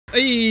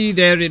Hey,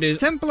 there it is.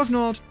 Temple of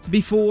Nod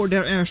before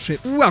their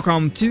airstrip.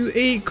 Welcome to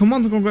a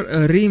Command & Conquer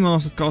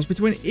Remastered Cast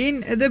between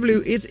in the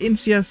blue it's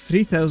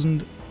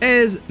Incia3000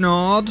 as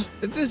Nod.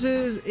 This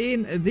is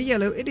in the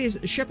yellow, it is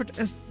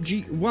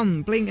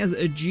SheppardSG1 playing as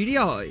a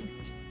GDI.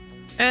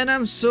 And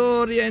I'm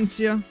sorry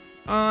Incia,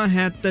 I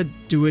had to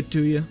do it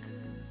to you.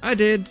 I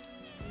did.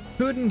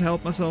 Couldn't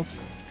help myself.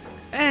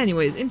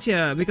 Anyways,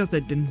 Incia, because they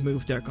didn't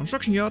move their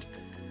construction yard,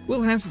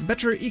 will have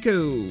better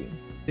eco.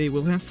 They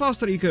will have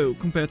faster eco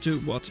compared to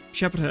what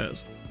Sheppard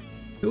has,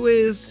 who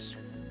is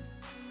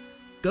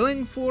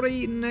going for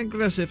an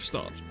aggressive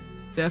start.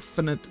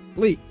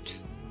 Definitely.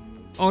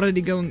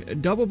 Already going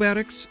double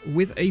barracks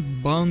with a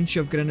bunch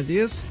of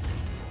grenadiers.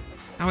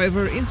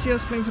 However,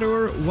 Incia's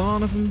flamethrower,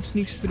 one of them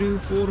sneaks through,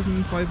 4 of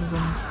them, 5 of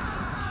them.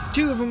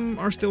 2 of them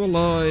are still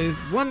alive,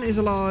 1 is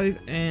alive,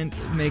 and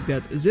make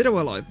that 0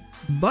 alive.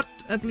 But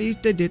at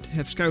least they did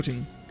have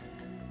scouting.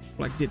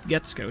 Like, did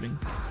get scouting.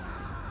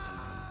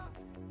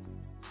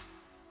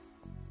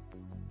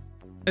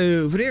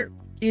 Over here,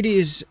 it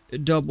is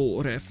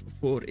double ref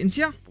for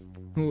Incia,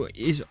 who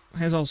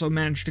has also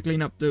managed to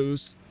clean up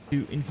those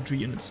 2 infantry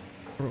units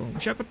from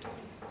Sheppard.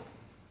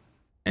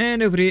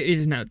 And over here, it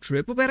is now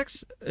triple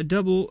barracks, a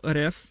double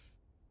ref.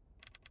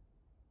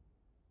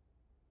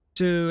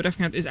 So ref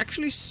count is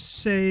actually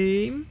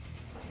same,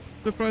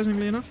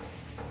 surprisingly enough,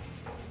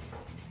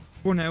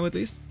 for now at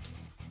least.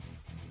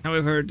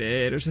 However,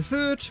 there's a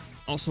third,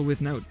 also with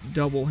now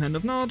double hand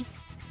of Nod.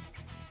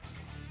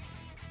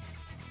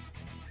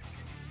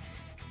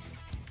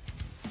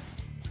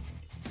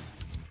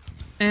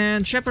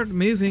 And Sheppard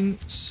moving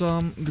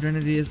some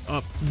grenadiers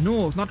up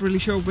north. Not really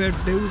sure where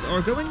those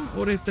are going,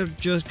 or if they're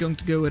just going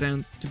to go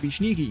around to be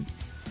sneaky.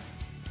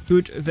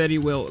 Could very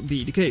well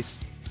be the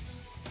case.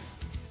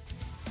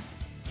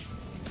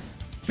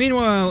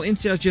 Meanwhile,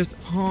 Incia is just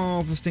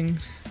harvesting,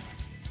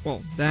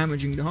 well,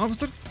 damaging the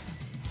harvester.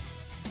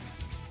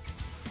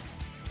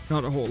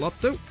 Not a whole lot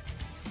though.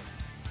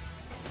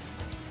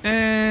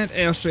 And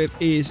airstrip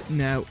is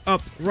now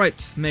up.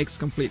 Right, makes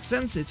complete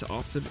sense. It's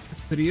after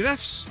 3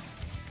 refs.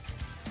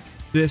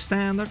 The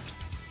standard.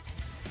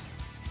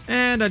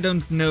 And I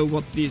don't know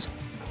what these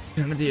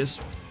grenadiers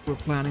were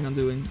planning on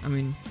doing. I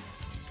mean,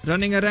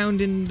 running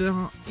around in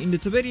the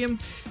Tiberium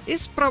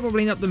is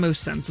probably not the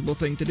most sensible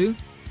thing to do.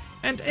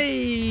 And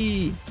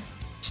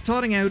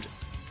starting out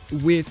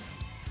with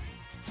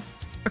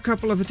a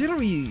couple of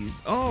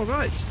artilleries.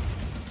 Alright,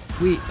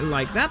 we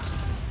like that.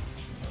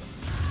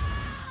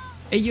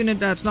 A unit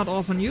that's not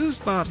often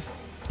used, but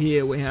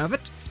here we have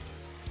it.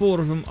 4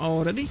 of them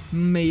already.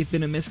 May have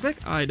been a misclick,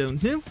 I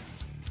don't know.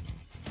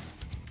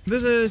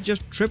 This is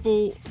just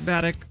triple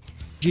barrack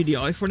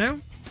GDI for now.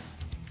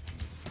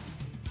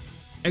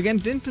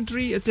 Against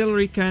infantry,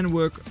 artillery can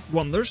work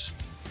wonders.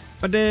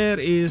 But there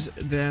is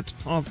that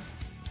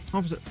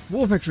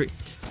war factory.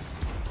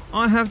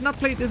 I have not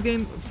played this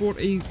game for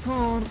a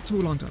far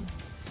too long time,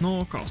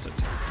 nor cast it.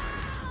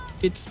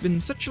 It's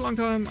been such a long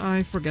time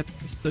I forget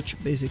such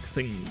basic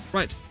things.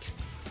 Right.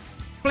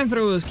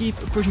 Flamethrowers keep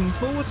pushing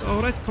forwards.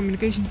 Alright,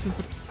 communication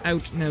center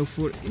out now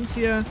for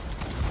Incia.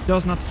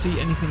 Does not see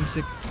anything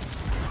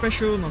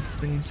special,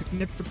 nothing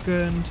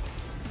significant.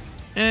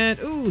 And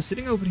ooh,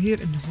 sitting over here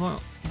and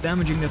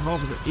damaging that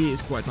harvester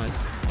is quite nice.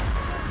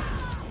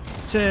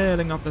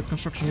 Selling up that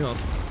construction yard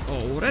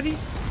already.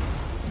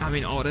 I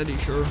mean, already,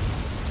 sure.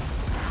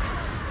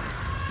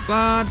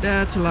 But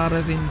that's a lot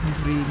of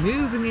infantry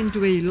moving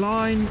into a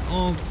line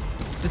of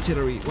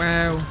artillery.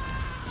 Wow.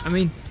 I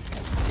mean,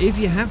 if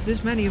you have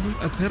this many of them,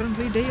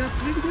 apparently they are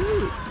pretty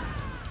good.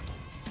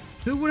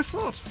 Who would have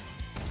thought?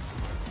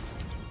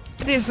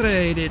 At this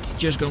rate, it's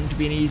just going to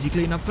be an easy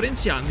cleanup for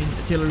Incia. I mean,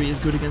 artillery is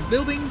good against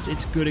buildings,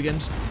 it's good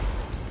against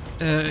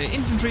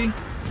infantry,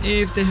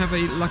 if they have a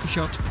lucky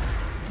shot.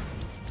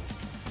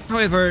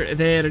 However,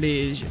 there it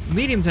is.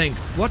 Medium tank,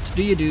 what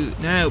do you do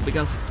now?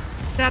 Because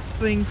that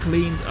thing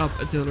cleans up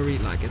artillery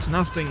like it's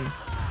nothing.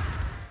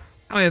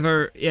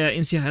 However, yeah,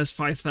 Incia has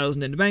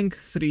 5,000 in the bank,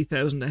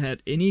 3,000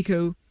 ahead in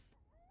eco,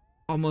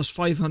 almost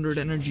 500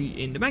 energy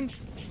in the bank,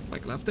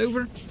 like left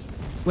over.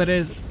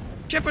 Whereas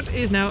Sheppard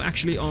is now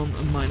actually on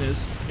a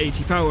minus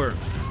 80 power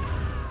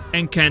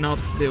and cannot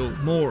build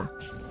more.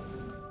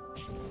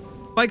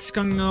 Pikes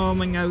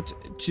coming out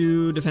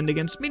to defend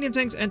against medium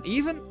tanks and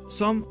even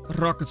some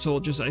rocket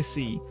soldiers I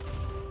see.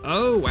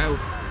 Oh wow.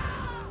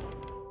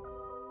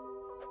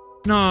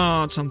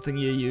 Not something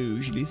you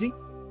usually see.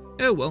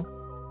 Oh well.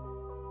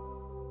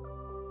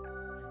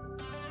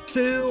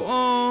 Still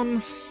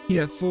on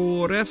here,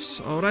 4 refs,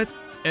 alright.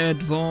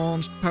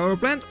 Advanced power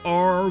plant.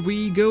 Are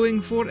we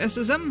going for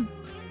SSM?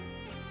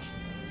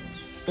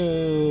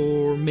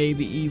 Or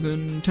maybe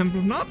even Temple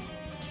of Nod?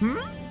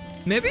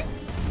 Maybe?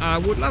 I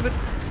would love it.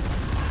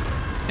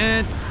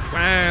 And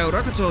wow,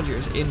 rocket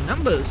soldiers in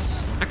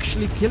numbers,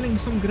 actually killing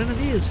some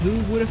grenadiers. Who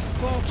would have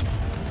thought?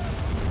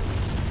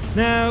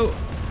 Now,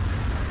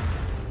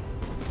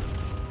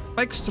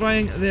 Pikes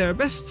trying their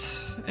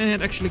best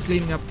and actually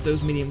cleaning up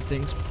those medium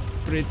tanks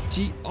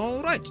pretty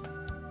alright.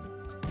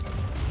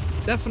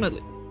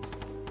 Definitely.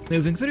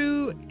 moving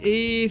through.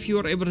 If you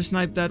are able to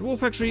snipe that wall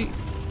factory,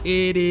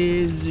 it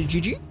is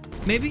GG,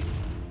 maybe?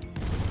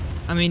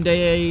 I mean,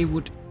 they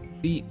would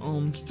be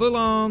on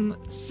full-on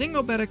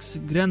single barracks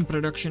grand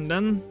production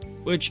then,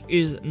 which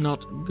is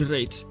not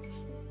great.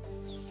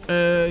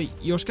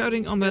 Your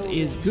scouting on that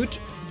is good.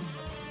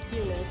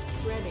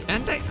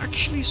 And they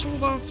actually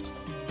sold off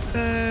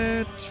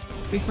that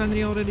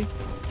refinery already.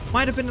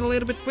 Might have been a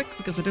little bit quick,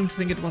 because I don't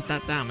think it was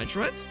that damaged,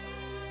 right?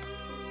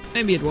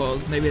 Maybe it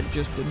was, maybe I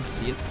just didn't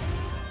see it.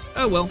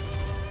 Oh well.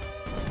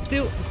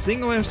 Still,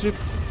 single airstrip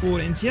for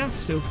Incia,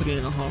 still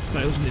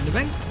 3,500 in the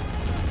bank.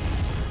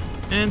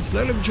 And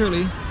slowly but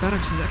surely,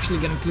 barracks is actually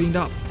getting cleaned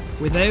up,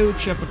 without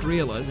Sheppard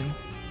realizing,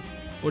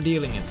 or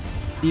dealing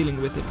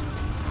with it.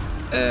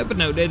 But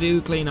no, they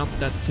do clean up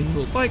that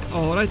single bike,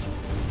 alright.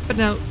 But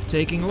now,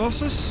 taking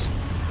losses,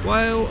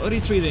 while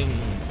retreating.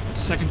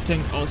 Second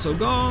tank also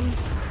gone.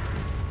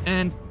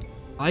 And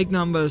bike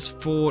numbers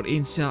for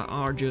Incia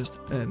are just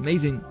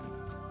amazing.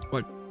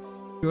 What?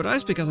 Your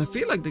eyes, because I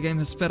feel like the game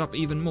has sped up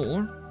even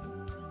more.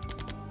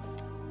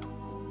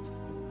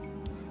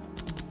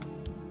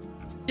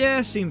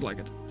 Yeah, seemed like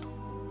it.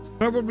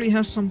 Probably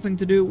has something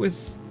to do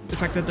with the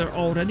fact that they're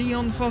already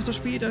on faster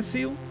speed, I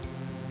feel.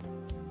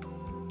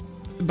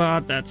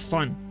 But that's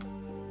fine.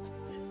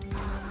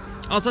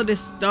 Also,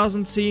 this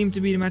doesn't seem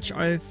to be the match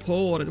I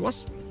thought it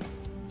was.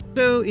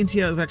 So,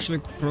 Incia is actually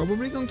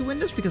probably going to win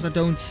this, because I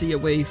don't see a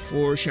way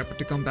for Sheppard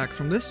to come back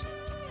from this.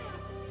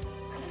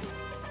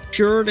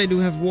 Sure, they do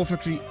have War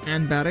Factory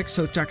and Barracks,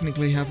 so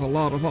technically have a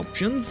lot of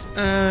options.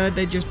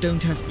 They just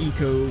don't have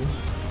Eco.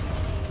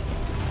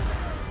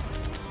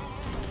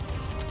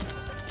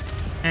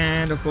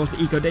 And of course,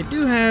 the Eco they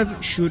do have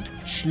should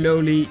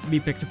slowly be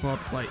picked apart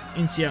by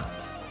Incia.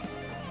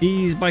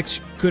 These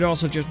bikes could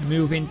also just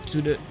move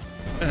into the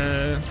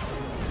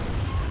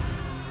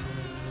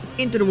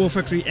War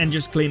Factory and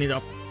just clean it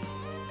up,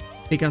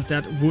 because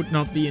that would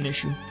not be an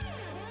issue.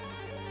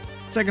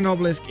 Second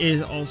obelisk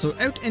is also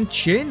out, and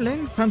chain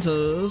link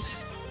fences.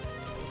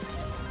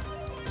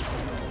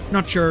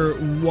 Not sure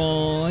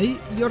why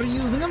you're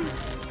using them,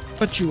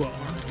 but you are.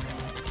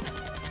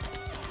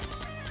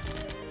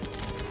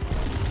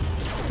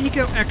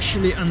 Eco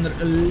actually under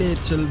a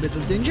little bit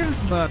of danger,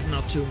 but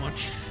not too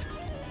much.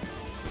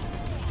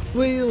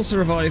 We'll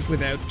survive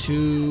without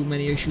too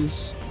many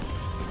issues.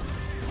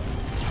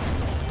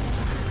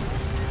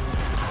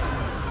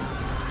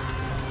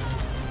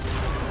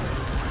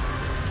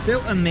 Still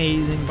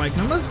amazing bike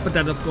numbers, but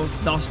that of course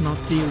does not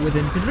deal with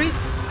infantry,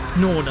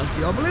 nor does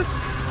the obelisk,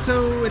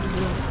 so it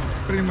will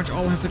pretty much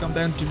all have to come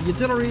down to the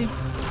artillery,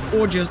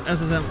 or just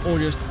SSM, or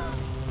just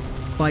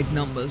bike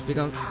numbers,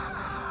 because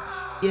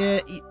yeah,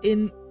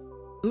 in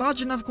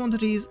large enough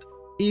quantities,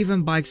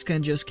 even bikes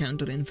can just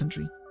counter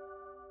infantry.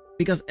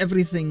 Because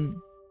everything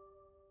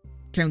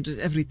counters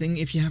everything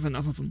if you have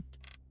enough of them.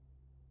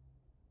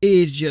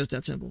 It's just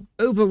that simple.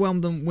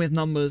 Overwhelm them with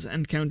numbers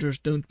and counters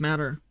don't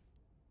matter.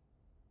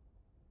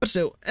 But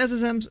still,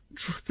 SSMs,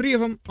 3 of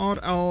them are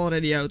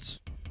already out.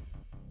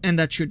 And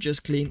that should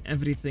just clean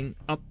everything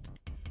up.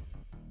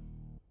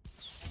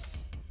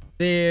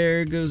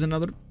 There goes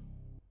another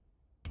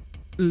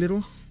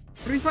little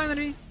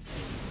refinery.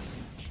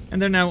 And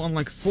they're now on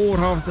like 4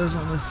 harvesters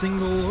on a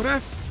single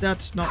ref.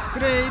 That's not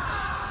great.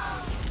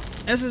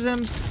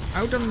 SSMs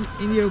out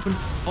in the open,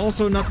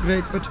 also not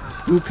great, but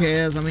who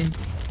cares? I mean,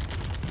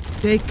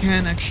 they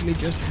can actually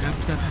just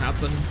have that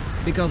happen,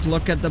 because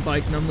look at the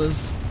bike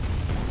numbers.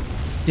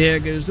 There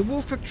goes the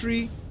Wolf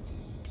Factory,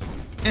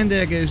 and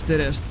there goes the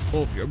rest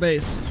of your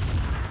base.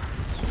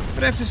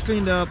 Ref is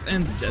cleaned up,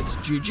 and that's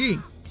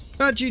GG.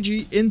 But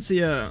GG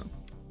Incia.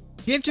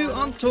 Game 2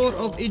 on tour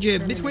of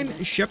Egypt between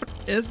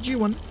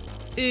SheppardSG1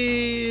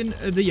 in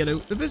the yellow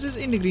versus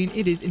in the green,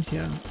 it is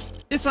Incia.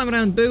 This time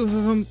around, both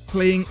of them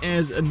playing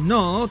as a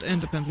Nod,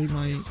 and apparently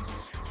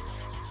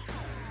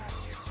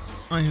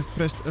I have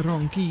pressed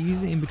wrong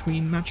keys in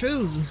between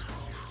matches.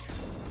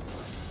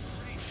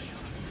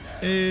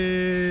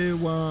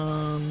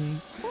 One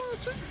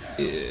smart.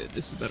 Yeah,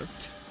 this is better.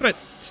 Right.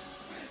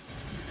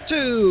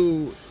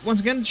 So, once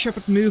again,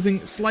 Sheppard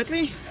moving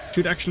slightly.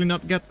 Should actually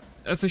not get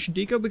efficient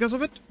eco because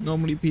of it.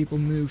 Normally people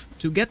move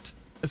to get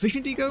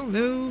efficient eco.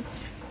 No.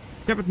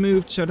 Sheppard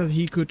moved so that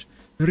he could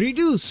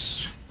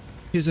reduce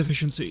his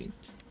efficiency.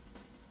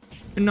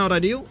 Not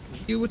ideal,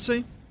 you would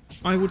say.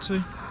 I would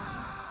say.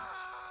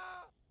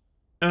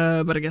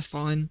 But I guess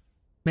fine.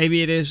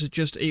 Maybe it is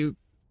just a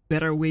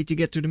better way to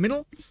get to the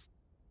middle.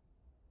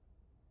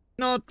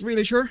 Not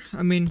really sure.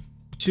 I mean,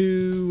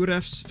 2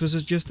 refs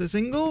versus just a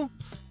single.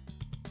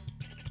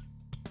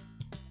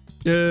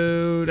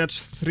 That's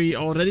 3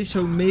 already,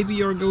 so maybe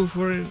you're going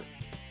for an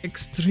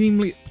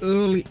extremely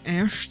early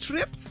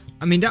airstrip?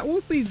 I mean, that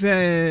would be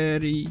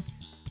very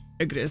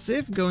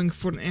aggressive, going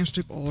for an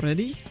airstrip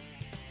already.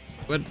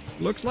 But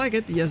looks like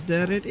it. Yes,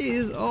 there it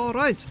is.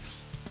 Alright.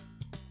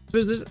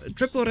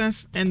 Triple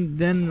ref and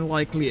then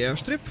likely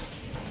airstrip.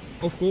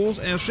 Of course,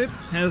 airstrip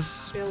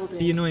has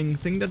the annoying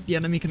thing that the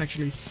enemy can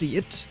actually see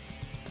it.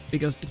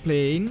 Because the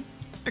plane...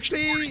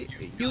 Actually,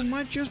 you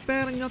might just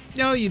barely not...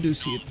 No, you do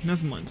see it.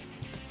 Never mind.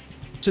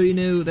 so you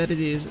know that it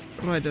is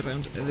right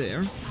around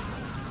there.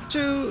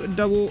 So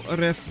double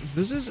ref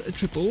versus a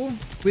triple,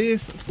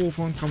 with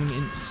 4th coming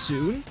in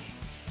soon.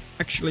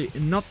 Actually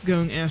not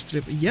going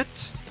airstrip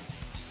yet.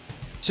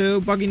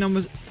 So buggy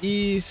numbers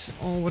is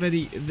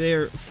already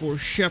there for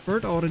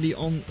Sheppard, already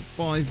on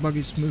 5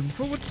 buggies moving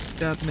forward.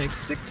 That makes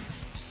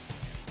 6.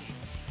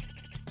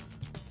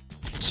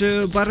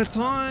 So by the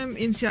time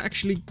Incia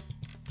actually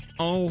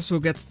also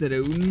gets their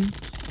own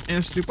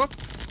airstrip up,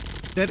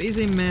 there is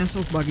a mass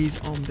of buggies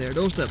on their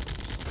doorstep.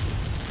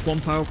 1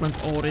 power plant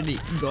already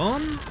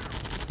gone.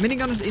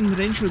 Minigunners in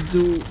range will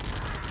do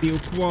deal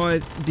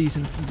quite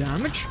decent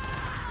damage,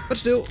 but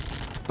still,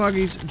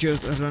 buggies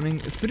just running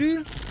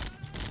through.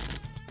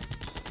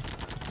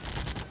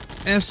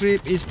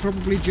 Airstrip is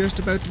probably just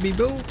about to be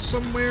built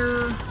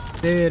somewhere.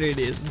 There it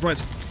is,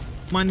 right.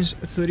 Minus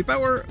 30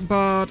 power,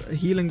 but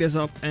healing this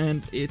up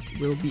and it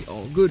will be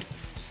all good.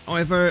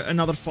 However,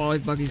 another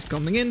 5 buggies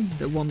coming in.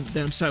 The one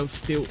down south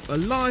still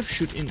alive,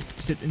 should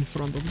sit in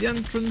front of the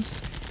entrance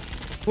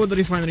for the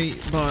refinery,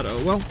 but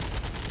oh well.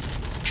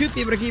 Should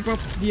be able to keep up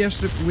the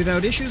airstrip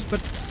without issues,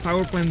 but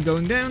power plant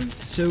going down,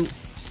 so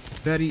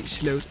very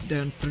slowed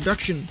down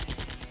production.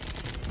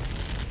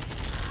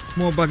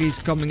 More buggies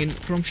coming in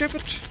from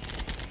Sheppard,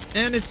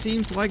 and it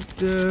seems like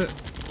the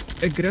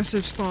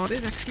aggressive start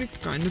is actually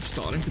kind of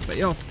starting to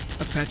pay off.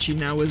 Apache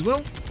now as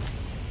well.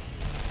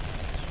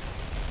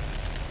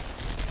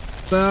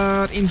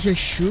 But Incia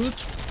should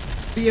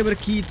be able to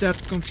keep that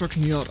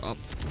construction yard up.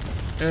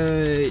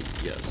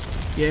 Yes.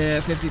 Yeah,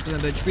 50%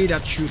 HP,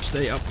 that should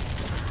stay up.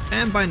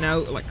 And by now,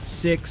 like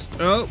 6.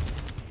 Oh!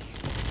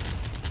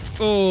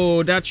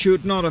 Oh, that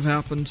should not have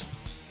happened.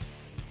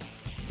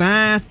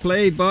 Bad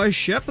play by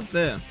Sheppard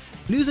there.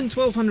 Losing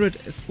 1200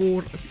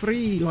 for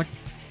free, like,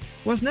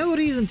 was no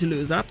reason to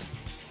lose that.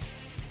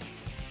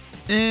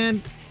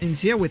 And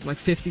Incia with like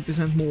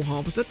 50% more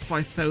harvested,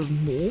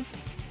 5000 more.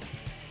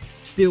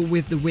 Still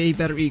with the way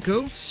better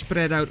eco,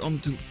 spread out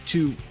onto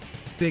 2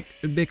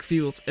 big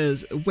fields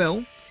as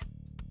well.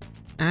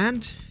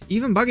 And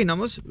even buggy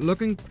numbers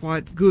looking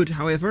quite good.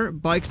 However,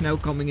 bikes now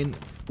coming in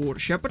for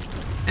Sheppard,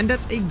 and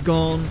that's a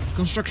gone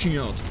construction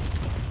yard.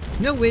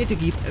 No way to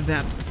keep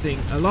that thing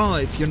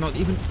alive, you're not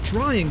even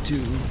trying to.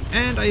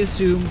 And I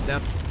assume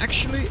that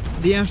actually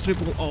the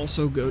airstrip will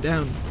also go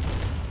down.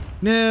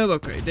 No,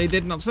 okay, they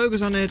did not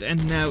focus on it,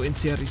 and now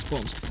Incia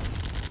responds.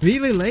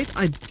 Really late,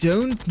 I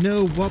don't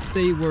know what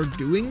they were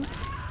doing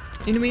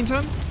in the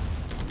meantime.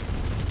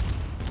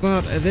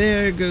 But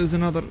there goes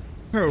another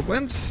power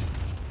plant.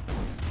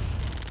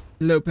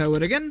 Low power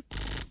again.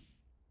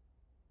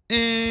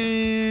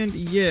 And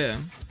yeah.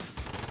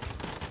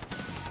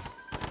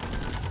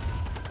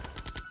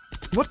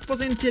 What was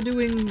Incia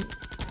doing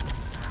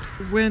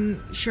when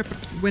Sheppard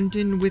went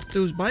in with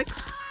those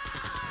bikes?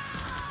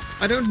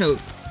 I don't know.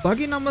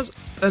 Buggy numbers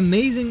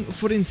amazing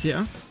for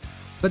Incia,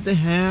 but they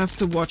have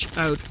to watch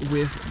out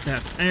with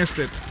that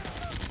airstrip.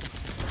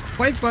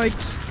 5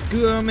 bikes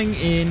coming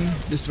in,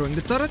 destroying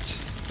the turret.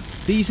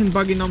 Decent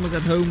buggy numbers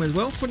at home as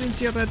well for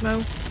Incia right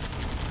now.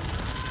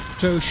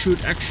 So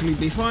should actually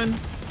be fine.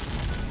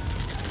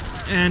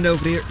 And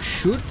over here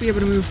should be able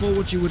to move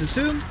forward, you would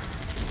assume.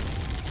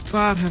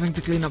 But having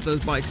to clean up those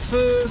bikes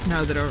first.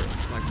 Now there are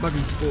like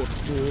buggy support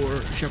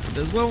for Sheppard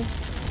as well.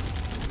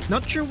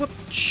 Not sure what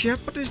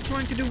Sheppard is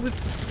trying to do with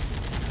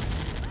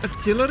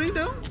artillery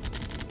though.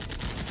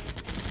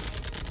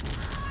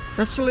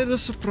 That's a little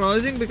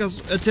surprising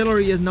because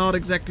artillery is not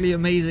exactly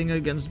amazing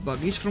against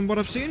buggies from what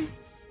I've seen.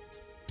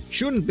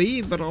 Shouldn't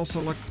be, but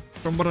also like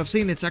from what I've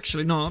seen it's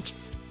actually not.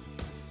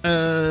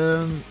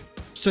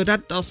 So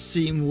that does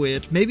seem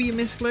weird. Maybe a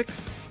misclick.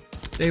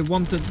 They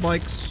wanted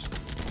bikes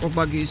or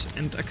buggies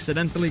and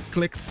accidentally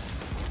clicked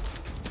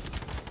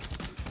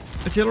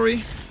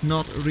artillery.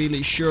 Not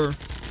really sure.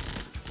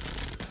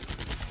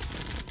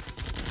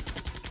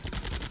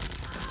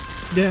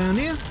 Down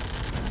here,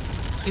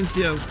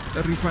 Incia's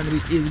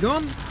refinery is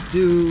gone.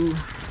 Do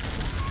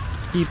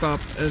keep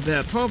up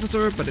that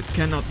harvester, but it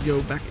cannot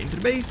go back into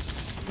the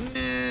base,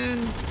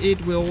 and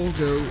it will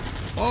go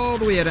all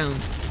the way around.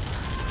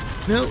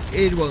 No,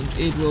 it won't.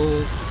 It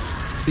will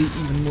be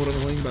even more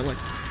annoying by like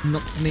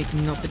not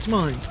making up its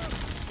mind.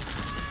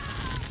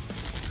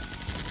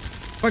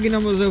 Buggy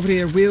numbers over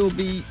here will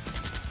be...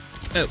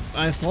 Oh,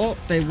 I thought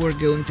they were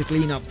going to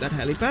clean up that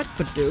helipad,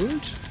 but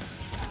don't.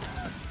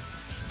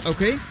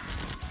 Okay.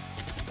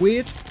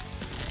 Weird.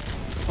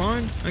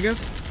 Fine, I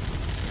guess.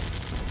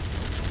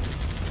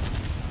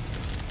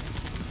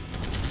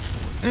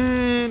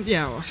 And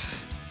yeah,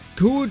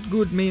 good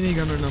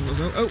minigunner numbers.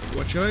 Oh,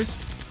 watch your eyes.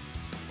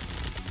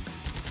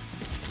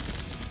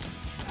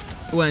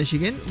 Once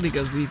again,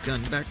 because we've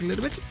gone back a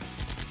little bit.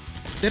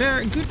 There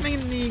are good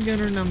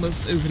minigunner numbers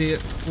over here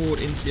for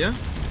Incia.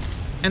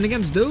 And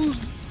against those,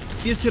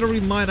 the artillery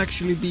might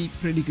actually be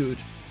pretty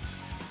good.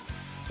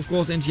 Of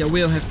course, Incia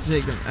will have to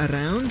take them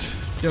around.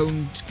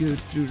 Don't go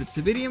through the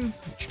civilian,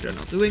 which they're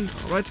not doing,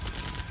 alright.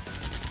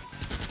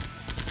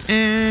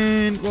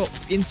 And, well,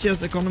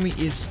 Incia's economy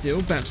is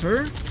still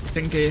better.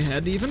 10k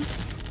ahead even.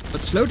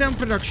 But slow down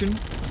production.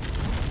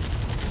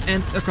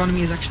 and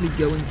economy is actually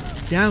going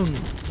down.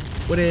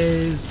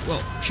 Whereas,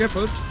 well,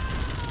 Sheppard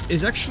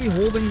is actually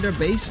holding their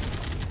base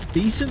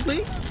decently,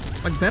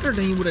 like better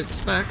than you would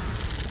expect.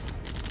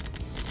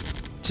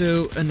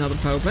 So another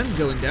power plant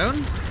going down.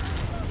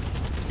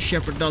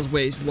 Sheppard does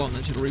waste 1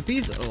 artillery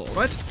piece,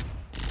 alright.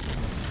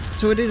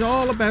 So it is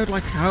all about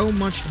like how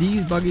much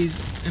these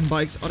buggies and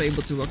bikes are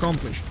able to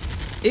accomplish.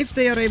 If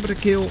they are able to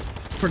kill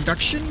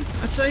production,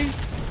 I'd say,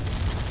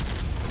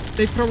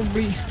 they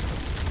probably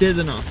did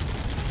enough.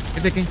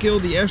 If they can kill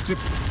the airstrip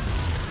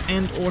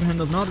and or hand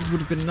of nod, it would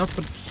have been enough,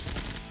 but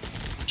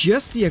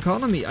just the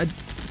economy, I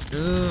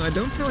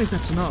don't know if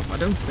that's enough. I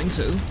don't think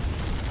so.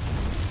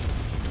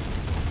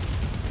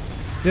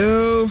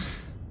 Though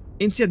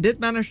Incia did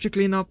manage to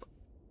clean up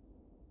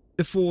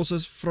the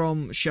forces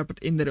from Sheppard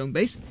in their own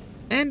base,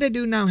 and they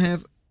do now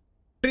have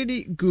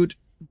pretty good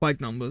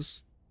bike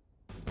numbers.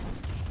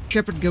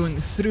 Sheppard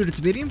going through the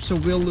Tiberium, so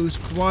we'll lose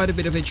quite a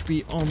bit of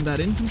HP on that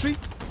infantry.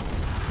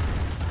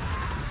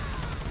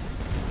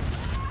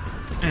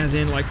 As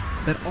in, like,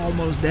 they're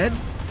almost dead.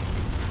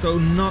 So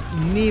not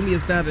nearly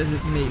as bad as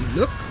it may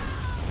look.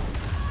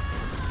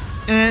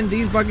 And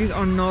these buggies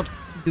are not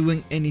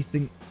doing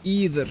anything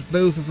either.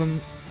 Both of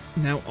them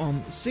now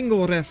on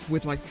single ref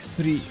with like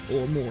 3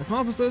 or more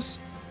harvesters.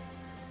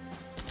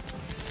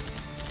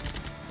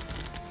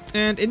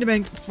 And in the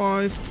bank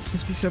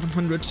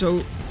 5,700, so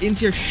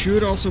Incia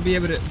should also be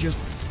able to just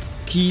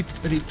keep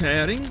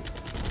repairing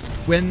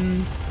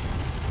when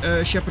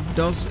Sheppard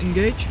does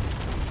engage.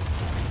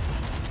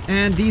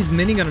 And these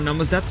minigun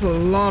numbers, that's a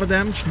lot of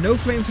damage. No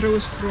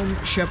flamethrowers from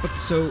Sheppard,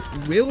 so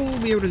we'll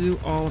be able to do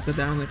all of the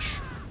damage.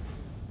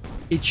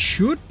 It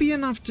should be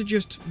enough to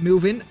just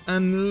move in,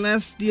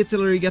 unless the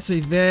artillery gets a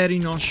very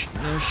nice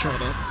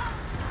shot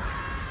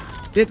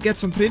off. Did get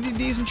some pretty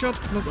decent shots,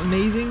 but not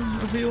amazing,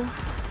 I feel.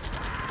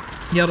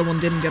 The other one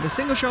didn't get a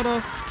single shot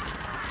off.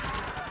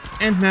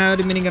 And now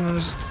the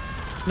minigun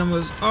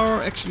numbers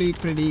are actually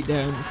pretty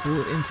down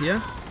for Incia.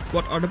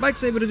 What are the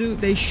bikes able to do?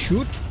 They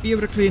should be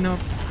able to clean up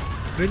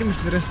pretty much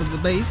the rest of the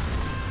base.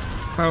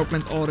 Power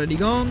plant already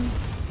gone.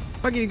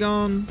 Buggy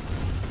gone.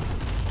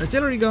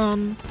 Artillery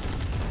gone.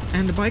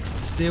 And the bikes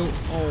still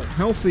all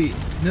healthy.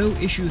 No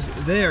issues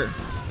there.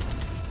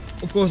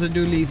 Of course, they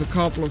do leave a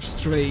couple of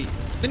stray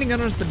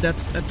minigunners, but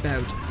that's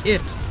about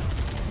it.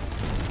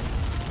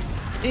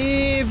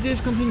 If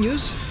this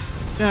continues,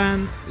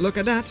 then look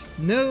at that.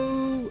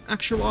 No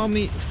actual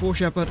army for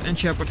Sheppard, and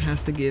Sheppard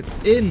has to give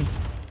in.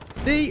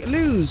 They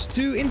lose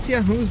to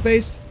Incia, whose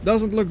base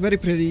doesn't look very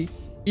pretty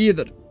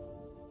either.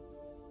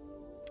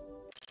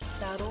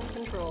 Battle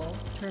control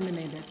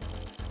terminated.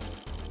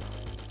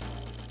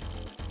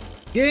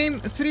 Game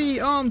 3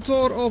 on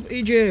Tour of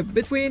Egypt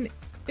between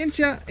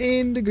Incia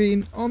in the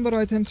green on the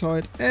right hand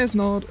side as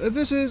Nod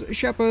versus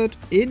Sheppard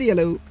in the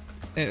yellow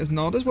as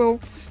Nod as well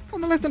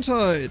on the left hand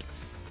side,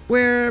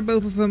 where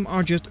both of them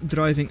are just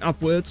driving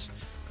upwards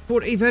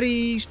for a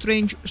very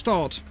strange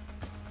start.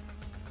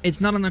 It's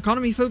not an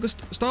economy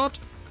focused start.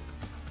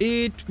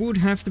 It would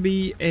have to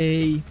be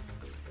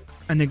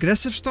an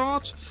aggressive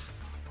start,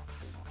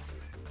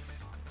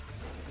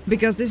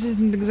 because this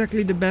isn't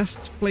exactly the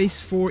best place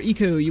for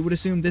eco. You would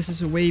assume this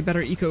is a way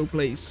better eco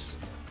place.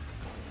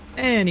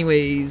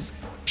 Anyways,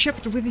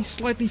 Sheppard with a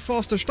slightly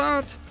faster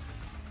start,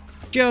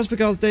 just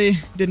because they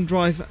didn't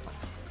drive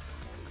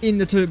in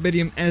the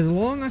Tiberium as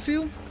long, I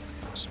feel.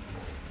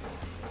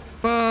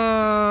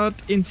 But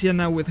Incia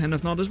now with Hand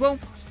of Nod as well.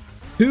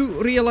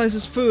 Who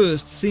realizes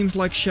first? Seems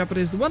like Sheppard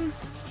is the one.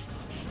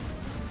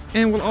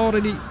 And will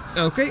already...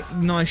 Okay,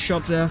 nice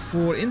shot there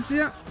for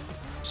Incia.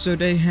 So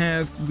they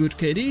have good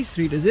KD,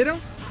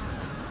 3-0.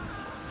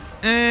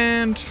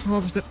 And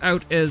harvested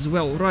out as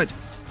well, right.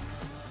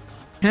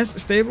 Has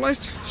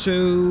stabilized,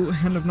 so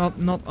Hand of Nod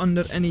not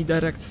under any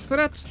direct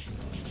threat.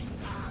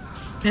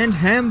 And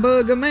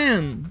Hamburger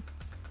Man.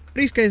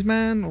 Briefcase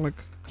Man, or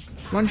like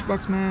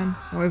Lunchbox Man,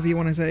 however you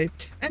want to say.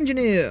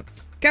 Engineer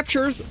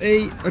captures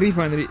a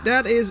refinery.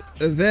 That is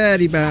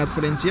very bad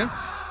for Incia.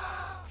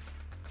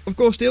 Of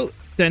course, still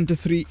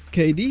 10-3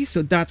 KD,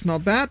 so that's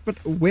not bad.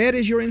 But where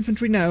is your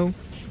infantry now?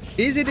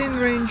 Is it in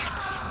range?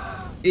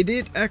 It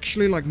did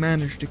actually like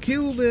manage to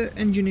kill the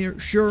engineer,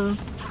 sure.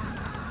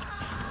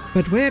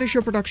 But where is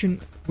your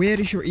production? Where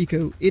is your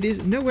eco? It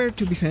is nowhere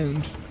to be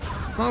found.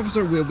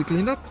 Harvester will be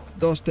cleaned up.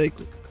 Does take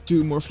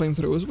 2 more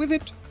flamethrowers with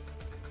it.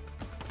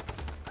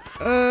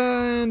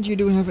 And you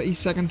do have a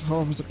second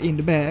harvester in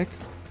the bag.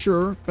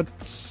 Sure, but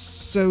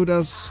so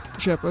does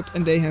Sheppard,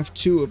 and they have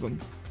 2 of them.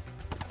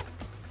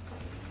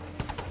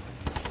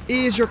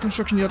 Is your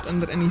construction yacht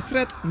under any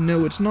threat?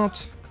 No, it's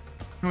not.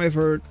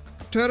 However,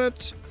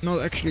 turret,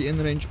 not actually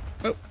in range.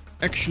 Oh,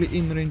 actually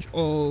in range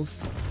of...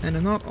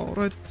 and not,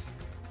 alright.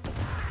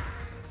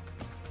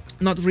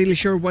 Not really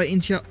sure why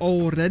Incia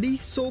already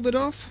sold it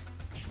off.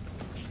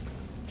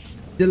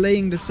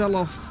 Delaying the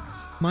sell-off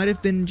might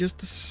have been just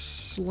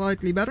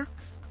slightly better.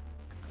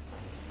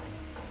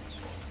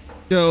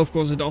 Though, of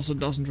course, it also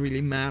doesn't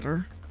really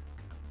matter.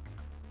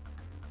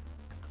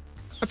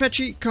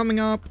 Apache coming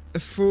up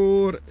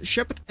for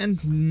Sheppard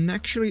and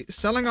actually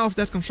selling off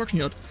that construction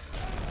yacht.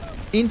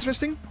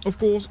 Interesting. Of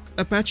course,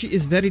 Apache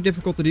is very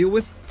difficult to deal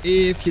with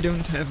if you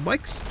don't have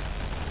bikes.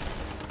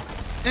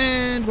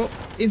 And, well,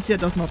 Incia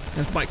does not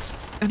have bikes.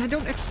 And I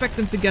don't expect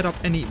them to get up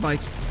any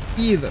bikes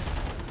either.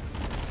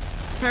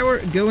 Power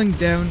going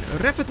down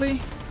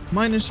rapidly.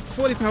 Minus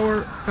 40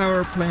 power.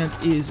 Power plant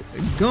is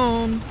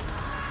gone.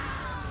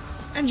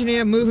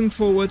 Engineer moving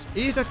forward.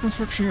 Is that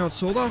construction yard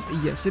sold off?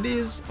 Yes, it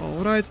is.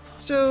 Alright.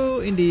 So,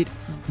 indeed,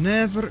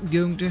 never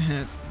going to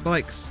have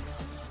bikes.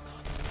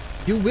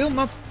 You will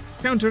not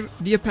counter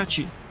the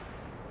Apache.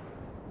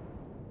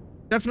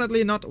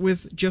 Definitely not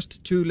with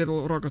just 2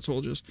 little rocket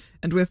soldiers.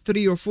 And with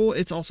 3 or 4,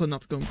 it's also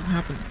not going to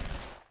happen.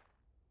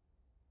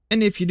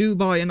 And if you do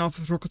buy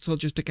enough rocket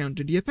soldiers to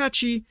counter the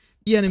Apache,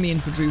 the enemy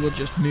infantry will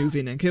just move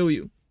in and kill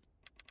you.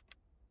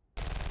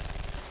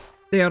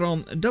 They are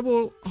on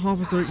double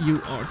harvester,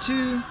 you are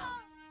too.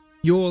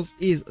 Yours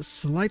is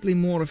slightly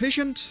more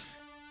efficient.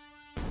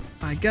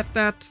 I get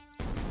that.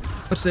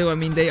 But still, I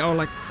mean, they are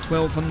like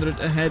 1200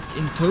 ahead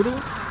in total.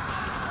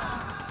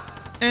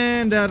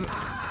 And they're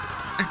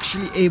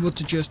actually able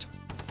to just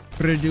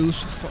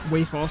produce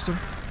way faster.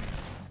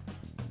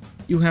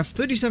 You have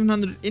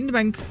 3700 in the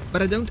bank,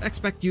 but I don't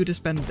expect you to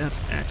spend that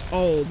at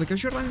all,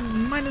 because you're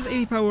on minus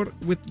 80 power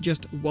with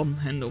just 1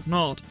 hand of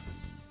nod.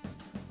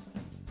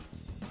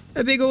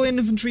 A big ol'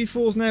 infantry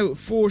force now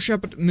for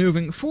Sheppard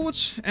moving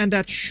forwards, and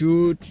that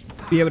should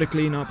be able to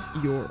clean up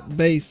your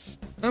base.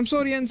 I'm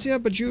sorry,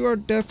 Incia, but you are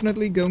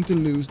definitely going to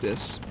lose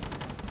this.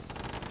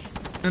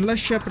 Unless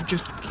Sheppard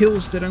just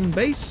kills their own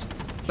base,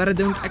 but I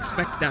don't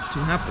expect that to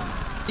happen.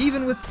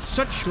 Even with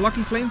such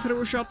lucky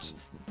flamethrower shots,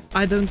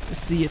 I don't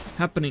see it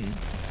happening.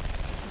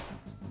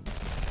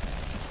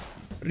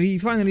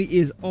 Refinery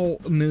is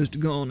almost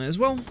gone as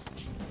well,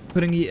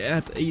 putting you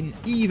at an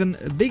even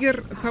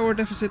bigger power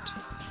deficit.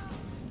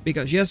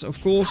 Because yes,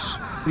 of course,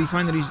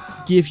 refineries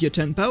give you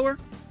 10 power.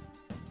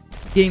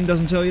 Game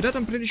doesn't tell you that,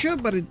 I'm pretty sure,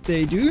 but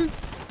they do.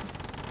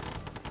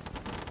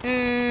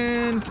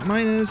 And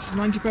minus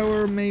 90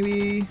 power,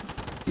 maybe.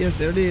 Yes,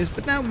 there it is.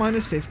 But now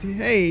minus 50.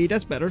 Hey,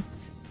 that's better.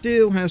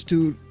 Still has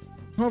 2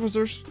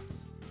 officers.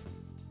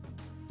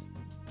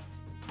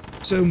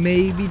 So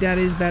maybe that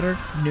is better.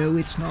 No,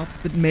 it's not,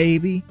 but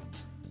maybe.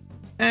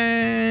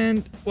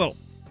 And, well,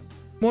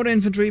 more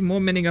infantry,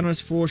 more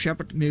minigunners for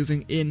Sheppard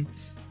moving in.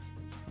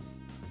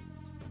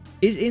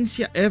 Is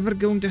Incia ever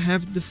going to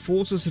have the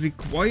forces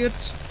required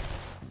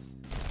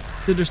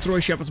to destroy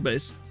Sheppard's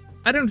base?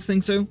 I don't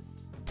think so.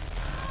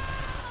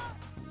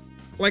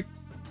 Like,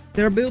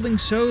 they're building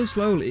so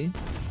slowly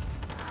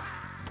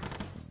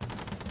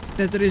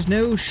that there is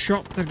no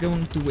shot they're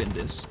going to win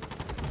this.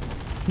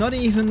 Not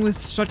even with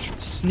such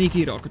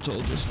sneaky rocket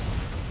soldiers.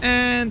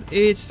 And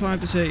it's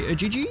time to say a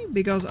GG,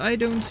 because I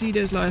don't see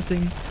this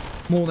lasting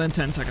more than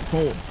 10 seconds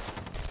more.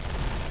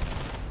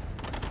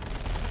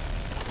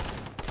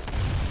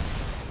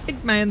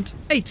 It meant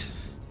 8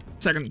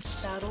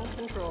 seconds. Battle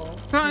control.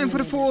 Time for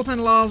the 4th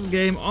and last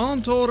game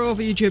on Tour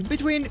of Egypt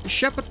between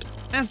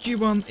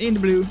SheppardSG1 in the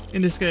blue,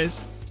 in this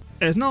case,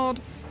 as Nod,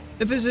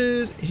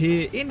 versus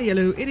here in the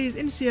yellow, it is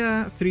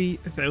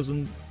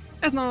Incia3000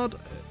 as Nod,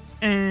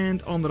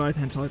 and on the right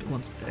hand side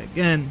once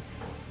again.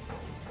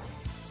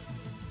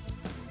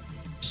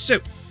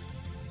 So,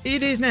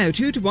 it is now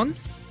 2-1.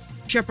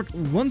 Sheppard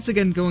once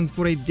again going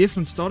for a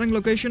different starting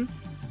location.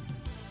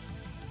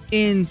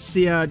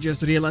 Incia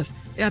just realized,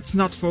 it's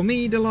not for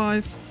me, the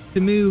life,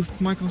 to move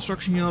my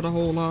construction yard a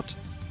whole lot.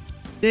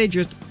 They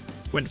just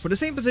went for the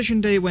same position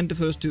they went the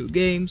first 2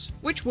 games,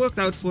 which worked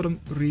out for them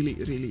really,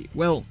 really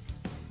well.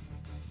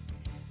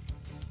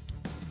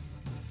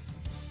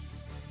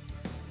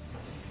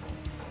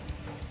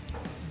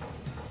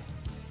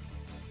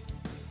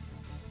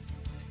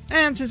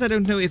 And since I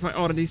don't know if I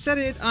already said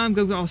it, I'm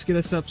going to ask you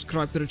to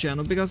subscribe to the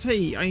channel, because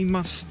hey, I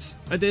must.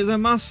 It is a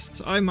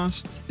must, I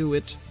must do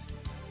it.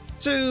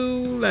 So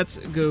let's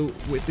go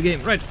with the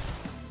game. Right,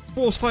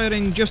 force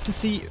firing just to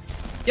see.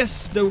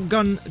 Yes, the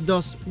gun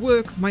does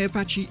work. My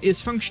Apache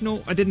is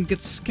functional. I didn't get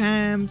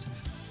scammed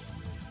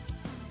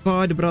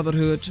by the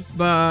Brotherhood,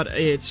 but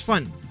it's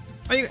fun.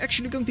 Are you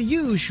actually going to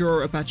use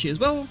your Apache as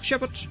well,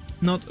 Sheppard?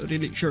 Not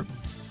really sure.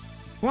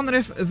 1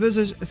 ref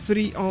versus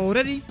 3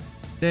 already.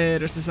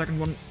 There is the second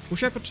one for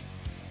Sheppard.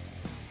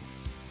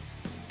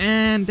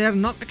 And they're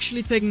not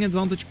actually taking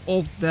advantage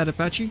of that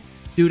Apache.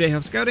 Do they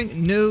have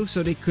scouting? No,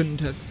 so they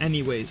couldn't have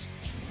anyways.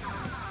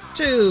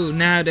 So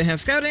now they have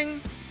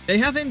scouting, they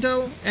have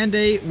intel, and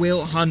they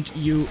will hunt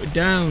you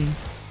down.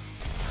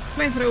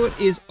 Flamethrower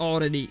is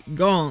already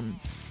gone.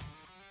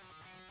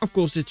 Of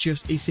course, it's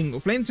just a single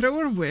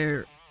flamethrower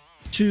where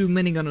 2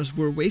 minigunners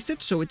were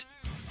wasted, so it's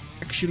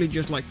actually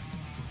just like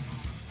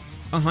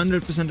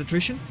 100%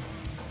 attrition.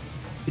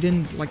 You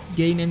didn't like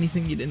gain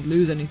anything, you didn't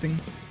lose anything,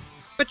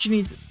 but you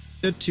need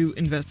to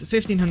invest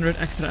 1500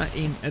 extra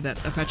in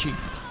that Apache.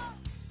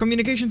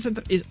 Communication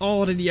center is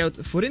already out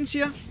for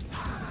Incia.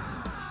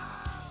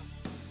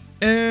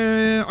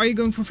 Are you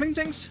going for flame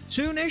tanks?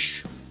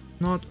 Soonish?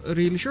 Not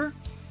really sure.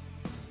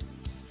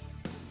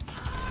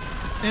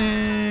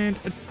 And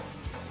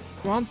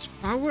advanced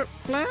power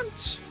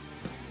plant?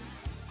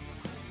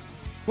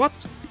 What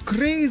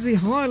crazy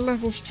high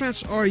level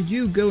stretch are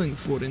you going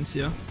for,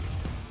 Incia?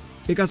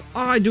 Because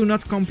I do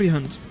not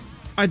comprehend.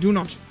 I do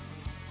not.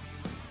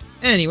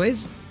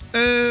 Anyways,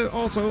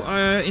 also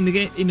in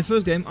the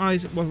first game I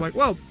was like,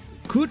 well,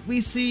 could we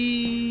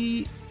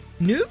see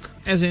Nuke,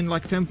 as in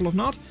like Temple of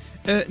Nod?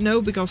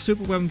 No, because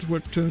super weapons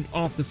were turned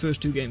off the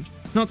first 2 games.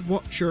 Not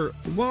sure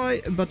why,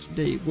 but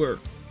they were.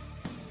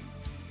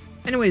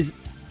 Anyways,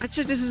 I'd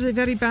say this is a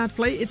very bad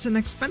play. It's an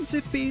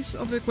expensive piece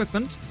of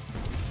equipment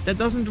that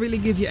doesn't really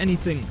give you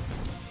anything.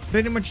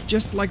 Pretty much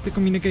just like the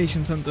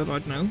communication center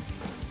right now.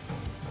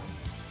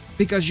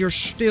 Because you're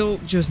still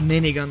just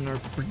minigunner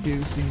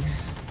producing.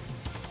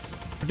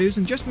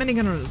 Producing just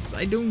minigunners.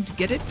 I don't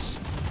get it.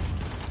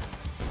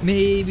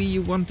 Maybe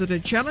you wanted a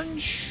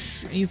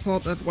challenge and you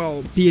thought that,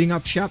 well, beating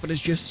up Sheppard is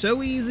just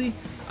so easy.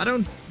 I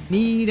don't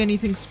need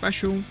anything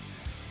special.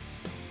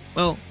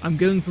 Well, I'm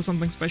going for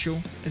something special,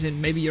 as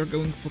in maybe you're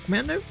going for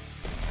Commando?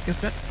 Guess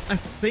that, I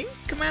think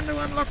Commando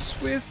unlocks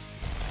with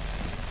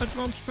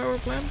Advanced Power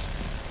Plant?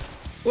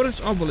 Or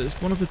it's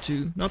Obelisk, one of the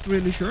two, not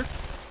really sure.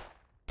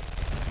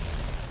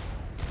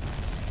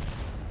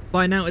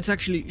 By now it's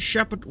actually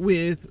Sheppard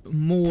with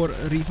more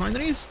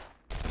refineries.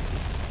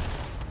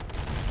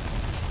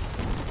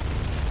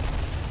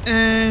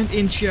 And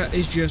Incia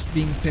is just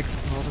being picked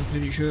apart, I'm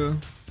pretty sure.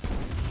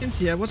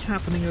 Incia, what's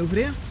happening over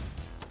here?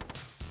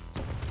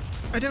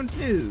 I don't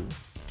know.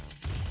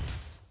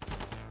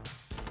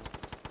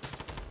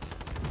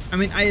 I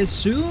mean, I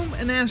assume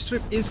an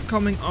airstrip is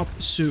coming up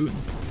soon.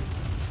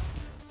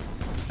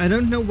 I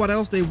don't know what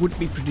else they would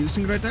be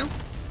producing right now.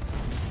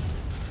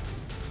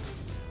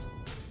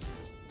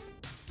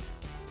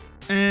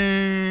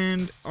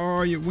 And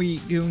are we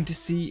going to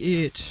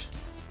see it?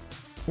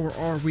 Or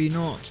are we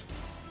not?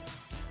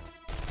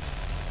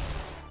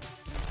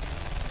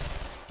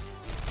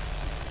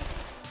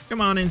 Come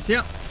on,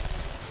 Incia.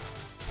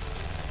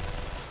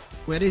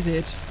 Where is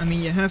it? I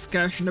mean, you have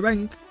cash in the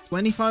bank.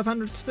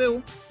 2,500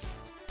 still.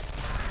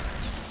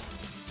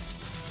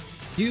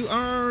 You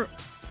are...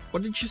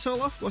 What did you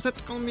sell off? Was that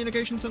the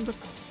communication center?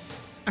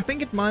 I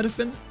think it might have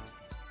been.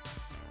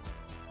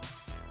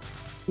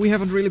 We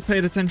haven't really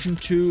paid attention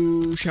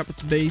to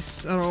Sheppard's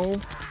base at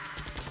all.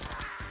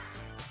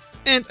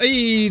 And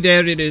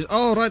there it is.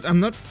 Alright,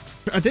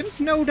 I didn't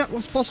know that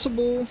was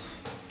possible.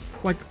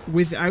 Like,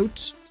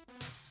 without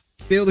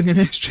building an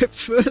airstrip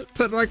first,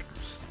 but like,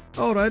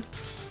 alright.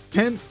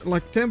 And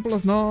like Temple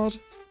of Nod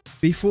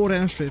before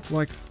airstrip,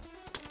 like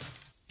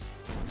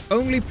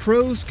only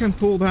pros can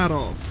pull that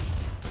off.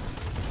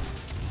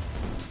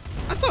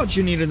 I thought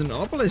you needed an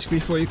obelisk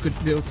before you could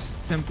build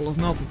Temple of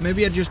Nod.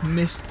 Maybe I just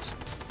missed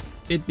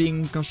it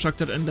being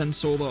constructed and then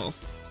sold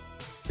off.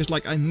 Just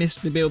like I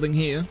missed the building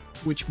here,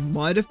 which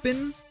might have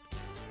been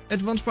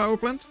Advanced Power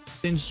Plant,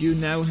 since you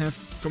now have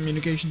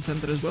Communication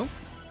Center as well.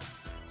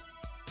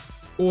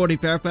 Or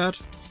Repair Pad,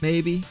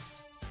 maybe.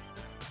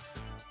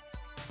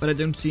 But I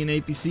don't see an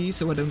APC,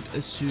 so I don't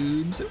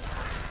assume so.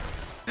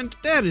 And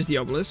there is the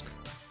obelisk.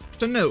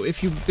 So no,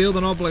 if you build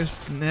an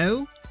obelisk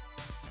now,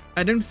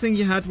 I don't think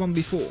you had one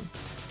before.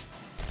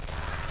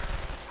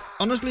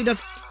 Honestly,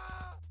 that's...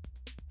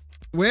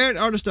 Where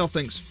are the stealth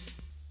things?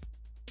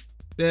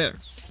 There.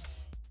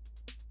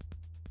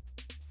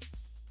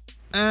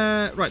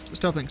 Right,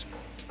 stealth things.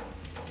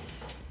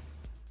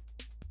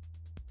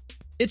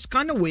 It's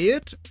kind of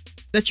weird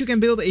that you can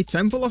build a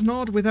Temple of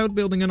Nod without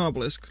building an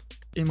obelisk,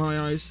 in my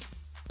eyes.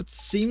 It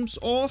seems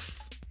off,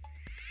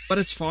 but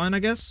it's fine, I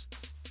guess.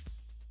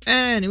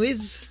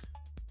 Anyways,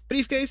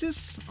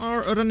 briefcases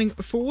are running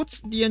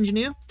towards the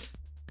engineer,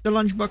 the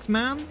lunchbox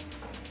man.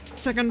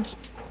 Second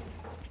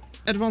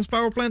Advanced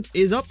Power Plant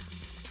is up.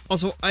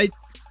 Also, I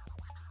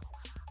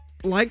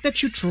like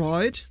that you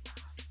tried,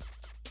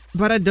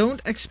 but I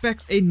don't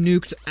expect a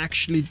nuke to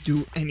actually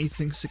do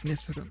anything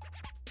significant.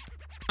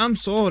 I'm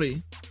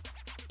sorry.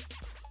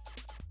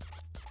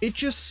 It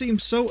just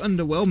seems so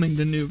underwhelming,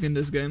 the nuke in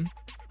this game.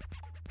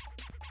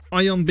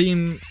 Ion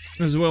beam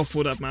as well,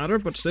 for that matter,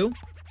 but still.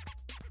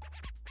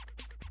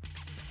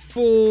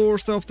 4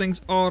 stealth things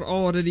are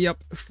already up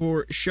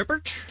for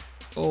Sheppard.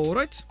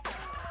 Alright.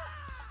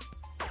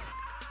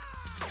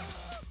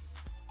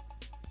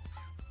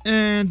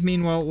 And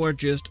meanwhile, we're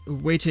just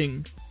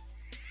waiting.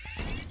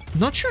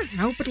 Not sure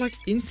how, but like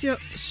Incia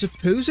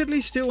supposedly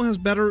still has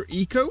better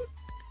eco.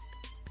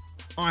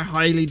 I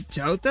highly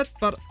doubt that,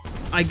 but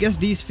I guess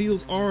these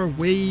fields are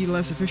way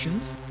less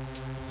efficient.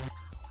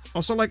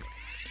 Also, like,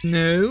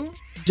 no,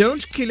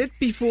 don't kill it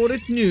before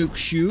it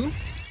nukes you.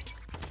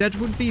 That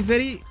would be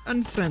very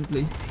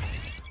unfriendly.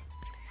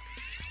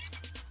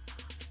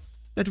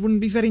 That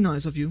wouldn't be very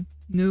nice of you.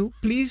 No,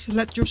 please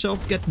let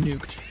yourself get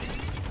nuked.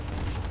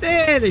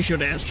 There is your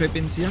airstrip,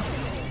 Incia.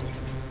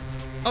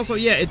 Also,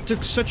 yeah, it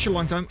took such a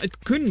long time. It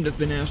couldn't have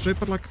been airstrip,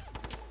 but like,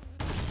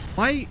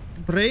 my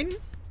brain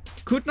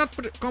could not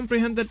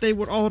comprehend that they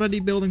were already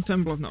building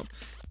Temple of Nod.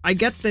 I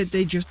get that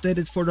they just did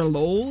it for the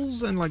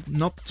lols and like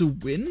not to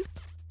win.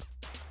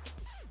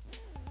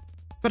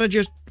 But I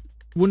just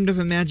wouldn't have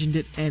imagined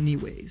it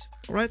anyways,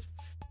 alright?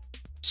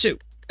 So,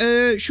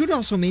 Should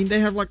also mean they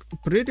have like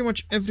pretty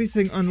much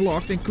everything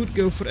unlocked and could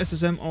go for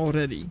SSM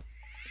already.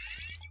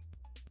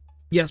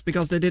 Yes,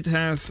 because they did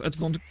have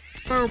advanced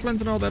power plant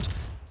and all that.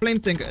 Flame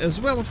tank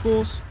as well, of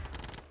course.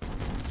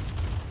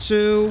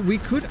 So we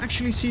could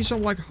actually see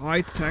some like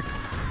high-tech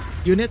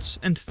units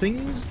and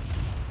things.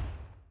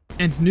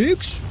 And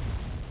nukes?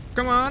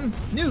 Come on,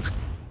 nuke!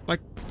 Like,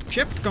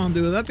 Sheppard can't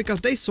do that because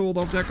they sold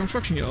off their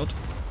construction yard.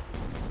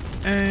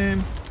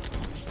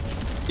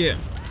 Yeah.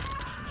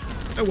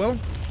 Oh well.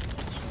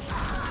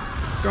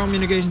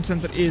 Communication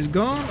center is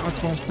gone,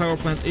 advanced power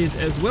plant is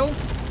as well.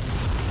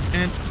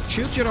 And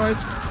shield your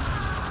eyes.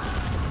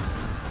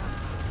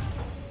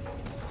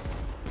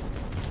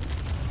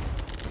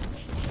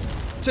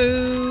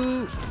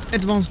 So,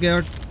 advanced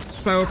guard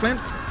power plant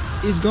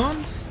is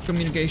gone,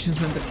 communication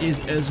center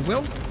is as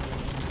well.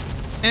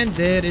 And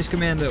there is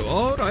commando.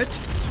 Alright,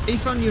 a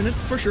fun unit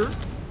for sure.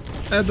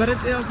 But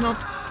it does not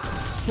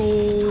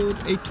hold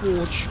a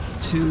torch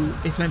to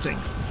a flame tank.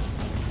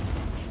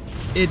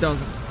 It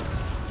doesn't.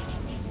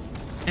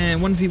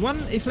 And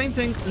 1v1, a flame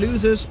tank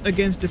loses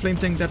against the flame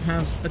tank that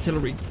has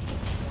artillery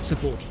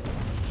support.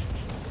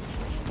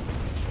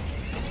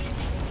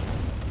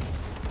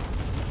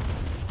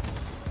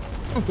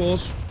 Of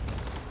course,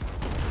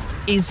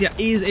 Incia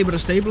is able to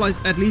stabilize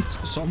at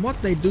least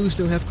somewhat. They do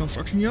still have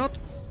construction yard,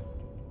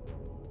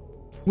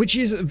 which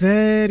is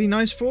very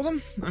nice for them.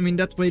 I mean,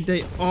 that way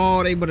they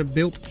are able to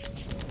build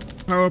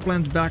power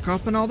plants back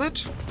up and all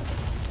that.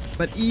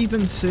 But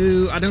even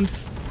so, I don't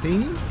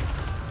think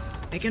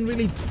they can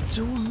really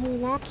do a whole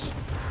lot.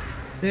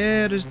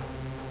 There is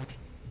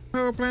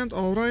power plant,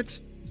 alright.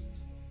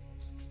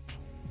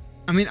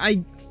 I mean,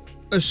 I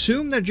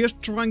assume they're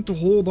just trying to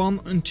hold on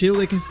until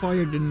they can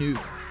fire the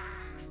nuke.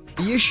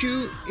 The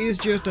issue is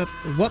just that,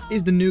 what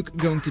is the nuke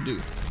going to do?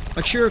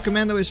 Like, sure,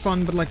 commando is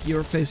fun, but like,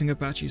 you're facing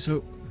Apache,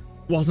 so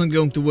wasn't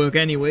going to work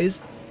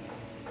anyways.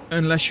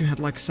 Unless you had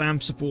like SAM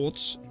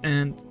supports,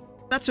 and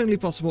that's only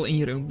possible in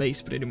your own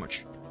base, pretty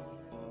much.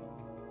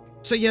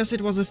 So yes,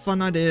 it was a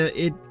fun idea,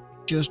 it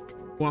just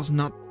was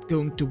not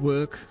going to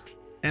work,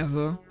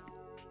 ever.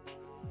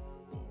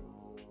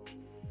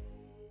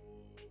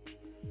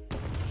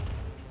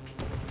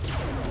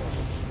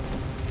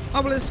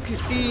 Obelisk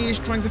is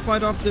trying to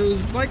fight off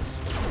those bikes,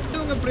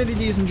 doing a pretty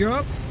decent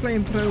job.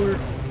 Flame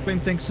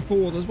tank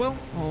support as well,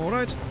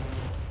 alright.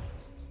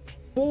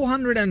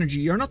 400 energy,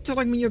 you're not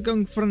telling me you're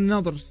going for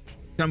another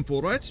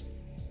temple, right?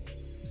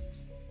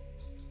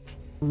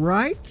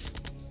 Right?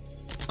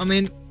 I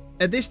mean,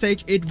 at this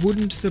stage it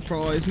wouldn't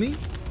surprise me.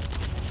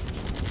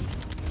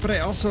 But I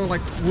also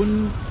like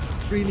wouldn't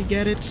really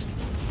get it,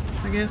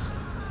 I guess.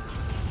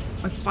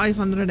 Like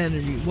 500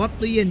 energy, what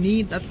do you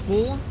need that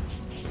for?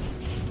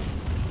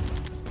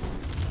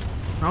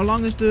 How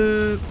long is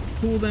the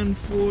cooldown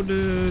for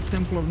the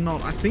Temple of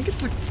Nod? I think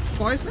it's like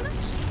 5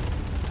 minutes?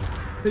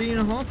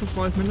 3.5 or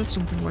 5 minutes,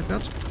 something like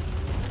that.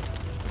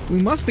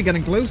 We must be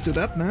getting close to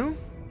that now.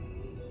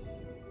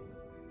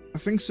 I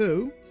think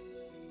so.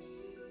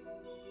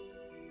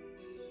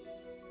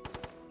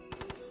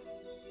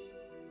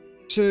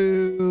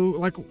 So,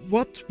 like,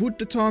 what would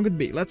the target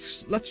be?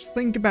 Let's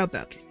think about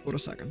that for a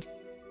second.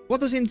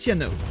 What does Incia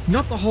know?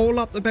 Not a whole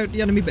lot about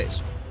the enemy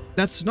base.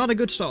 That's not a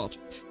good start.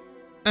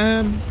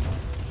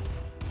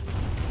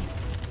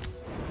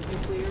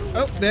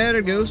 Oh, there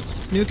it goes.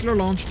 Nuclear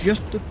launch.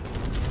 Just the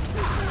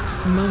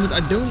moment I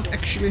don't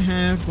actually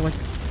have like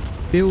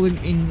building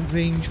in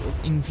range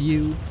of in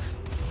view.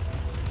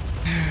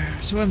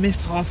 So I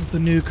missed half of the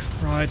nuke.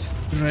 Right,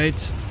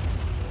 great.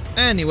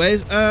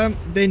 Anyways,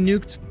 they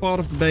nuked part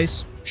of the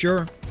base.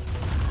 Sure.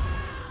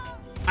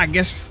 I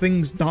guess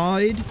things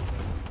died.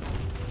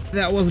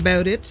 That was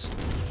about it.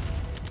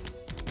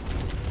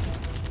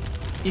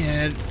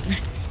 Yeah.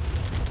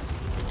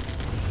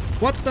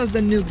 What does the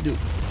nuke do?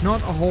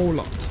 Not a whole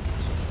lot.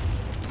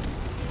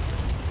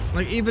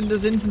 Like, even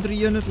this infantry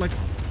unit, like,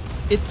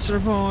 it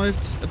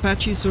survived,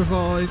 Apache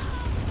survived.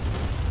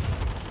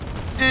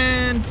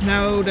 And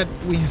now that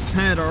we have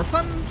had our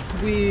fun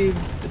with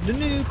the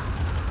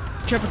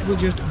nuke, Sheppard will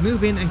just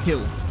move in and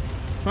kill.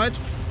 Right?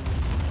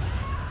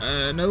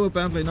 No,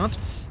 apparently not.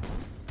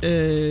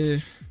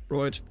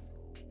 Right.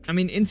 I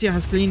mean, Incia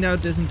has cleaned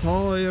out this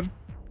entire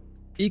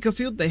eco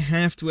field. They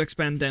have to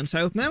expand down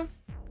south now.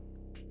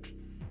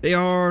 They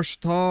are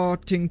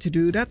starting to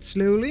do that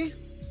slowly.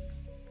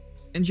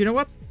 And you know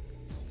what?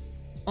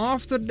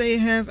 After they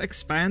have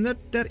expanded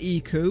their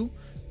eco,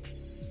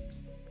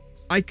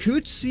 I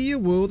could see a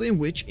world in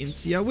which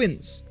Incia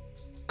wins.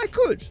 I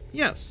could,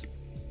 yes.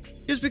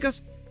 Just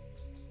because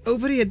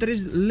over here there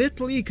is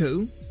little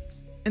eco,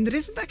 and there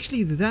isn't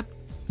actually that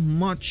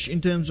much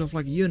in terms of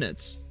like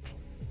units.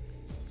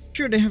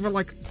 Sure, they have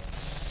like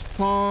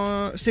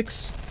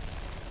 6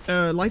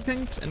 light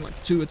tanks and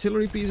like 2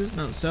 artillery pieces.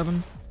 No,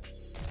 7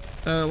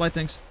 light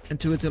tanks and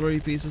 2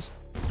 artillery pieces.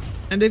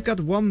 And they've got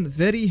 1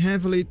 very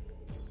heavily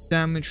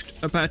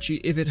damaged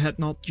Apache if it had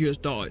not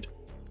just died.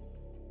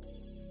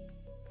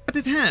 But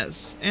it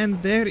has,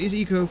 and there is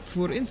eco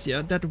for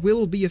Incia that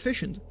will be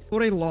efficient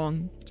for a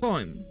long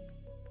time.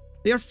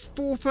 They are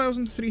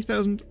 4,000,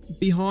 3,000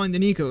 behind the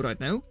Nico right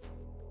now.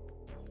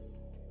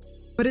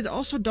 But it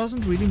also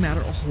doesn't really matter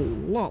a whole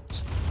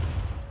lot.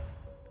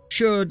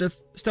 Sure, the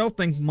stealth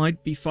tank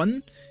might be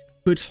fun,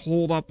 could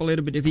hold up a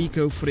little bit of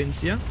eco for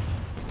Incia.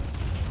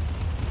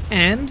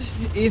 And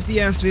if the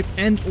airstrip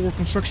and or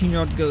construction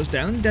yard goes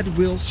down, that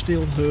will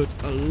still hurt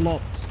a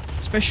lot.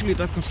 Especially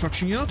that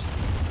construction yard.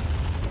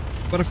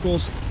 But of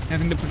course,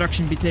 having the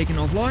production be taken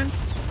offline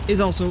is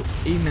also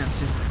a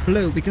massive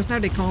blow, because now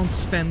they can't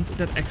spend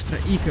that extra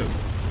eco.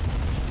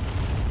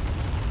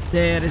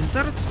 There is a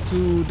turret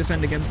to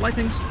defend against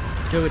lightnings,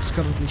 though it's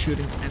currently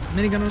shooting at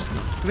minigunners,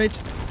 not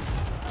great.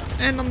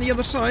 And on the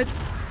other side,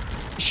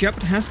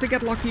 Sheppard has to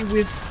get lucky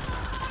with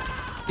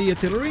the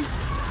artillery.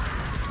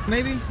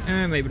 Maybe?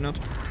 Maybe not.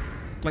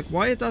 Like,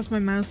 why does my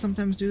mouse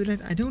sometimes do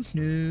that? I don't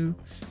know.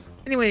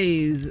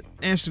 Anyways,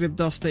 airstrip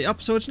does stay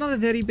up, so it's not a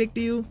very big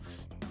deal.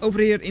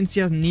 Over here,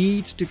 Incia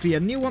needs to create a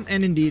new one,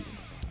 and indeed,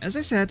 as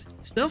I said,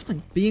 stealth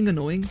tank being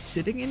annoying,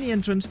 sitting in the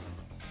entrance,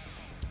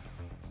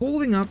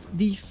 holding up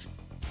the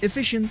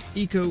efficient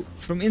eco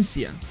from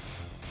Incia.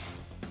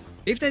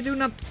 If they do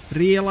not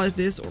realize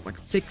this or like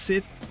fix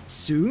it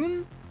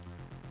soon,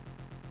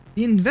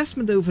 the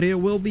investment over here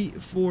will be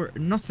for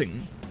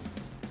nothing.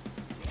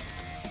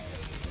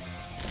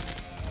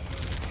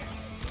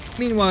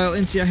 Meanwhile,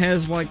 Incia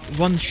has like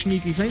one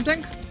sneaky flame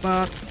tank,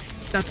 but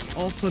that's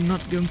also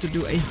not going to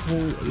do a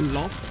whole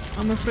lot,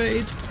 I'm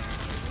afraid.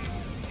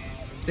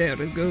 There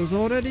it goes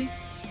already.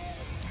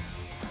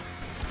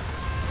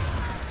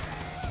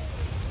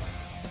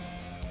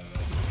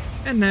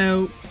 And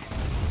now,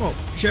 well,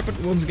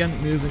 Sheppard once again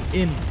moving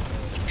in.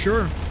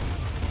 Sure,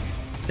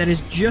 that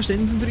is just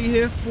infantry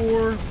here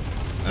for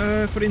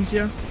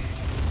Incia.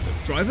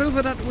 Drive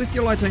over that with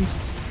your light tanks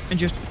and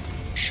just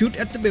shoot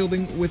at the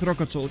building with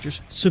rocket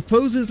soldiers.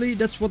 Supposedly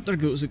that's what they're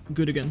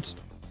good against.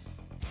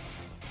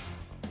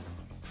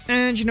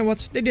 And you know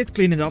what? They did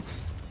clean it up.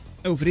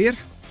 Over here,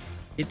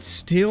 it's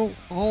still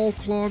all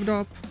clogged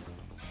up.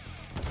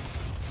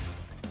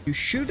 You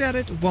shoot at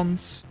it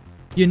once,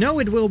 you know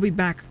it will be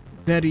back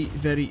very,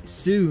 very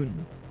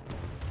soon.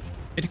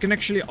 It can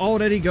actually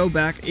already go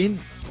back in...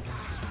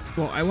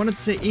 Well, I wanted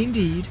to say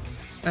indeed,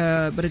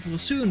 but it will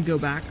soon go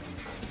back.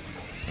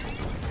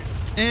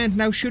 And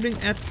now shooting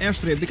at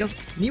airstrip, because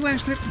new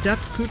airstrip, that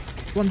could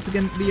once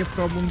again be a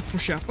problem for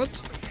Sheppard.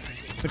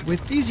 But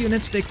with these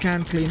units they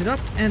can clean it up,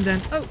 and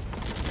then, oh,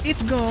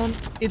 it's gone,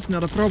 it's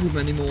not a problem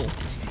anymore.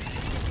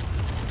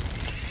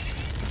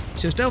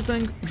 So stealth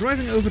tank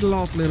driving over the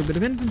last little bit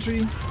of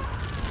infantry.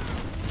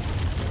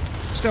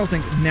 Stealth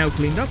tank now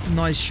cleaned up,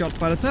 nice shot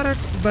by the turret,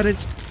 but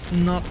it's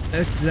not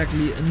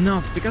exactly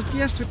enough, because the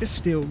airstrip is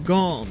still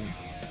gone.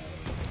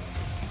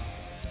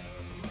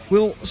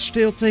 Will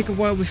still take a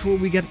while before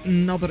we get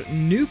another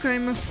nuke,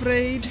 I'm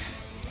afraid.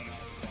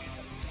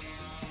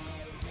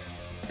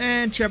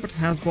 And Sheppard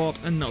has bought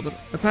another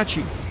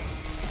Apache.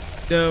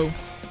 Though,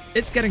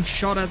 it's getting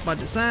shot at by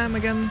the SAM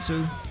again,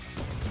 so...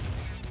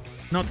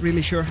 Not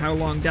really sure how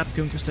long that's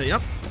going to stay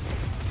up.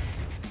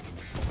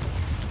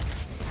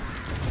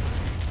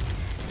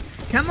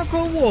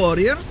 Chemical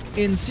Warrior,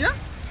 Incia.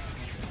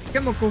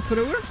 Chemical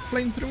Thrower,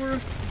 Flamethrower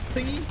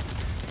thingy.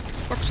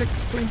 Toxic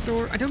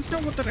Flamethrower, I don't know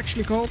what they're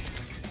actually called.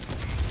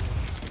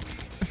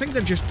 I think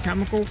they're just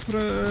chemical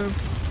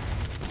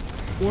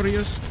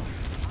warriors.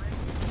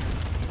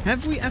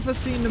 Have we ever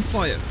seen them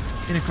fire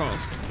in a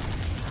cast?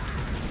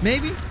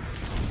 Maybe?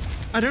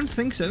 I don't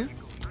think so.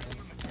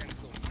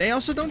 They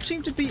also don't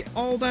seem to be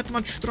all that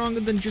much stronger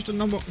than just a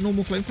normal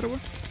flamethrower.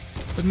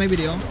 But maybe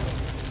they are.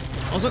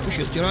 Also,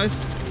 shield your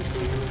eyes.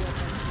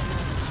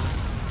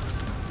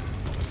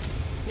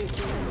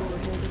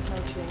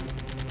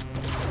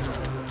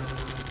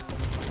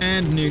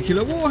 And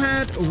nuclear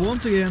warhead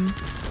once again.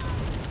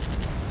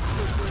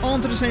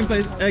 Onto the same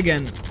place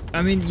again.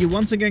 I mean, you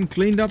once again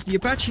cleaned up the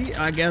Apache.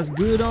 I guess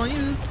good on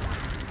you.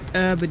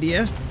 But the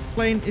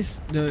airplane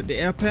is the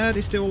air pad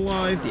is still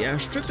alive. The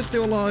airstrip is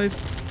still alive.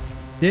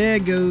 There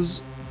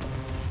goes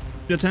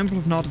the Temple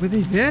of Nod with a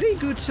very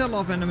good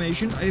sell-off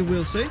animation, I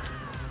will say.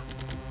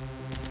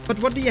 But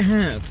what do you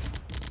have?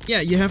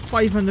 Yeah, you have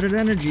 500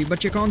 energy,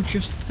 but you can't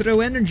just throw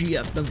energy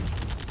at them.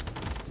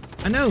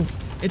 I know,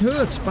 it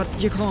hurts, but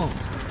you can't.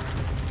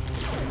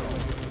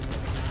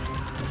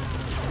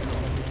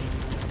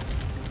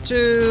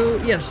 So,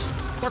 yes,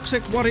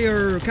 Toxic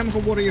Warrior,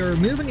 Chemical Warrior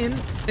moving in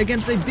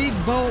against a big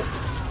ball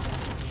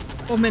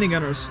of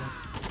minigunners.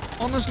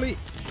 Honestly,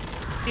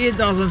 it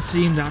doesn't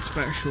seem that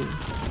special.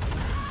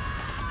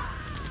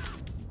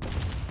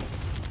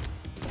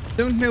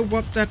 Don't know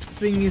what that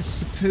thing is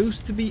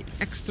supposed to be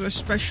extra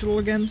special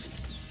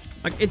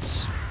against. Like,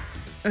 it's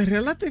a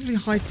relatively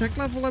high tech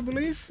level, I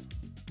believe.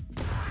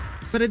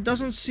 But it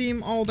doesn't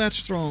seem all that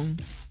strong.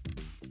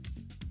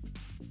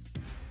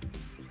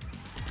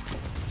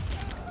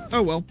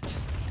 Oh well.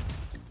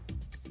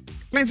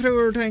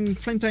 Flamethrower tank,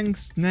 flame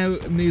tanks now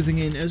moving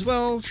in as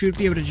well. Should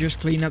be able to just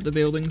clean up the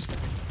buildings.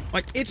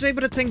 Like, it's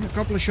able to tank a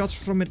couple of shots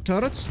from a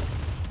turret.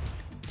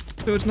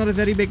 So it's not a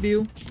very big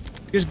deal.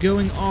 Just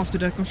going after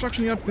that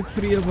construction yard with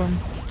 3 of them.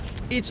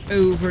 It's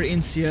over,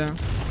 Incia.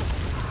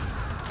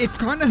 It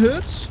kinda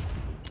hurts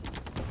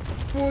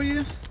for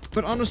you,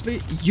 but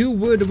honestly, you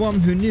were the one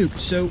who nuked,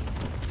 so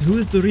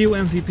who's the real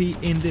MVP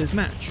in this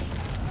match?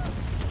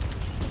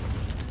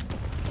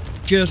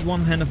 Just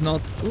one hand of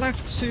nod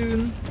left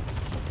soon.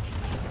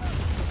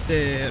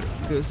 There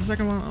goes the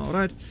second one,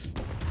 alright.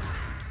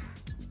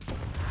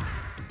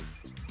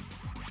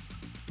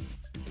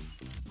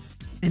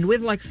 And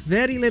with like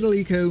very little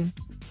eco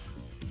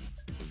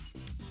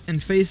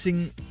and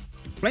facing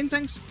flame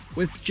tanks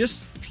with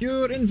just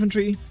pure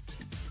infantry,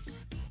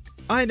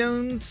 I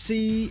don't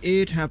see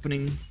it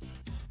happening.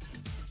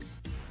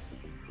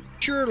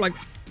 Sure, like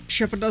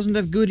Sheppard doesn't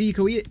have good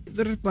eco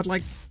either, but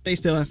like they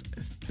still have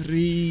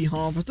 3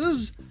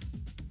 harvesters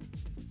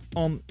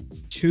on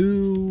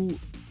 2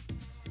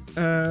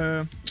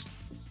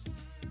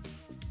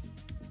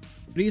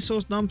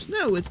 resource dumps.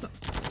 No, it's not.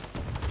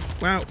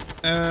 Wow.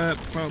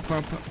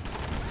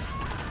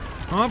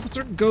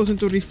 Harvester goes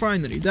into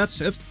refinery. That's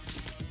it.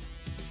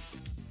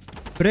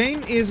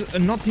 Brain is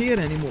not here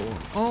anymore.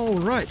 All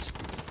right.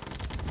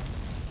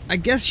 I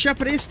guess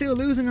Sheppard is still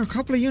losing a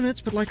couple of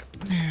units, but like,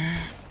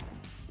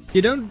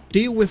 you don't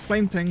deal with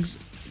flame tanks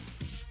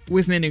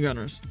with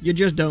minigunners. You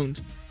just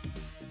don't.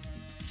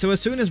 So as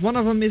soon as one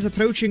of them is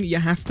approaching, you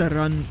have to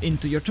run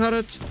into your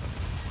turret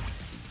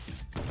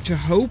to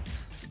hope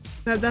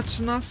that that's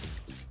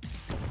enough.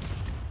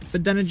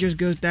 But then it just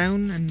goes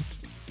down and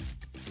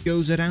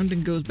goes around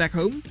and goes back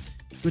home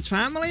to its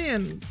family,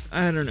 and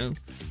I don't know.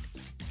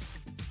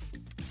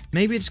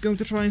 Maybe it's going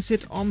to try and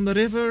sit on the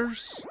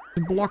rivers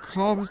to block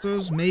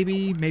harvesters,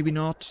 maybe, maybe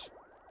not.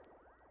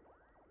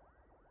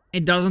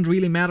 It doesn't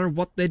really matter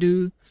what they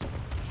do.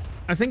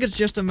 I think it's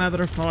just a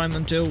matter of time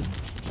until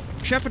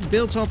Sheppard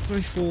builds up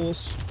a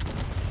force,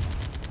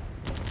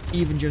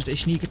 even just a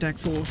sneak attack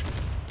force,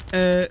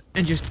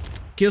 and just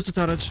kills the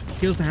turrets,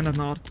 kills the Hand of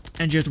Nod,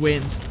 and just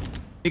wins.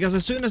 Because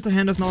as soon as the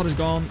Hand of Nod is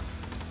gone,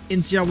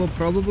 Incia will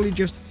probably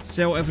just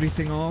sell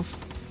everything off.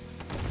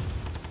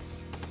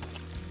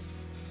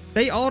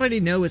 They already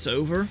know it's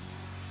over.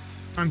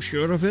 I'm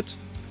sure of it.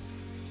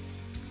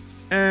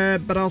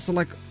 But also,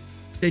 like,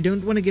 they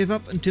don't want to give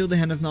up until the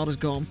Hand of Nod is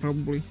gone,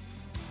 probably.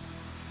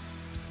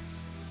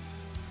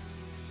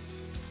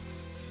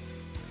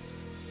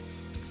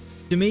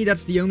 To me,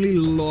 that's the only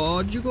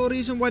logical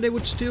reason why they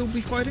would still be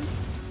fighting.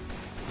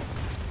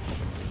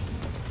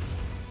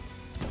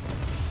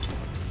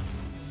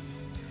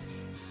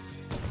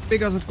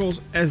 Because, of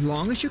course, as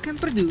long as you can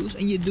produce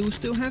and you do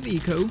still have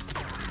eco,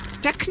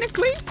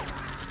 technically,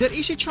 there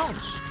is a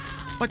chance.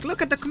 Like,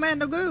 look at the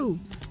commando go!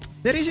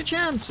 There is a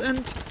chance, and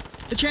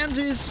the chance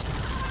is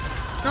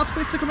not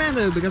with the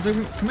commando, because the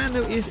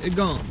commando is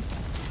gone.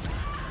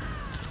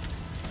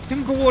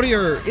 Chemical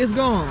Warrior is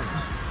gone.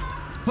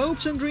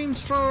 Hopes and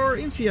dreams for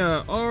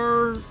Incia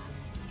are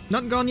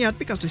not gone yet,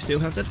 because they still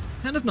have that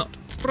Hand of Nod.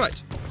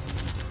 Right.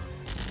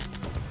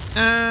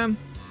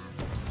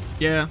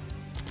 Yeah.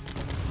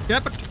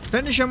 Sheppard,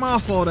 finish him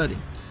off already.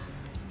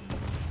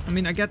 I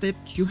mean, I get it,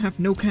 you have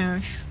no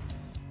cash.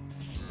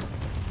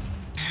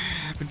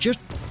 But just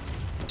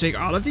take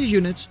all of these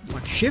units,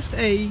 like Shift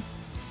A,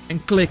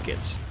 and click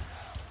it.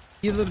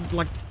 Either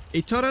like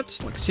a turret,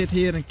 like sit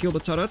here and kill the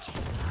turret,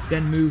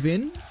 then move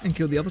in and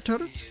kill the other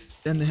turret,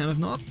 then the Hand of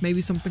Nod,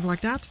 maybe something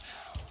like that.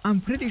 I'm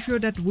pretty sure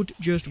that would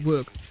just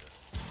work.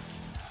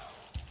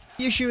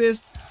 The issue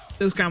is,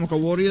 those Chemical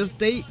Warriors,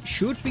 they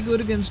should be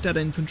good against that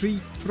infantry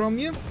from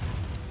you.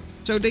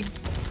 So they,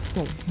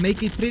 well,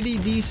 make a pretty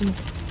decent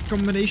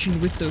combination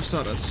with those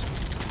turrets.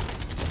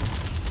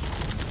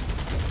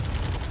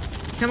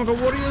 Chemical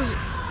Warriors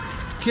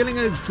killing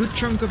a good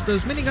chunk of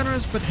those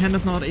minigunners, but Hand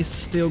of Nod is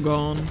still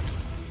gone.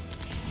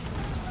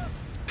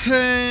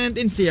 And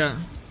Incia,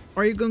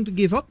 are you going to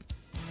give up?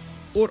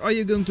 Or are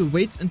you going to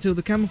wait until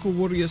the Chemical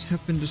Warriors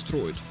have been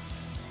destroyed?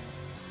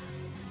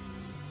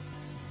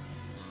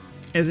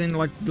 As in,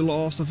 like, the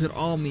last of your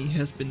army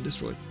has been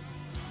destroyed.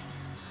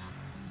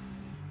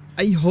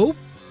 I hope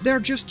they're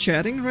just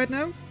chatting right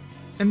now,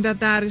 and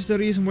that is the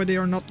reason why they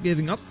are not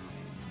giving up.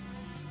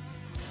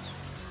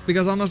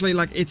 Because honestly,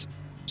 like, it's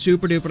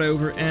super duper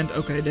over, and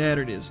okay, there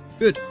it is.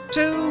 Good.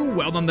 So,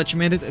 well done that you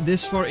made it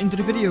this far into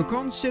the video.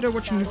 Consider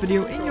watching the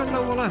video in your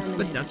lower left,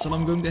 but that's all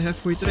I'm going to have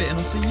for you today, and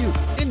I'll see you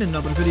in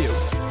another video.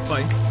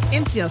 Bye.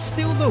 Incia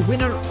still the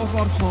winner of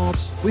our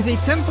hearts, with a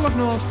Temple of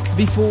Nod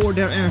before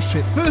their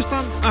airstrip. First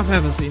time I've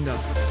ever seen that.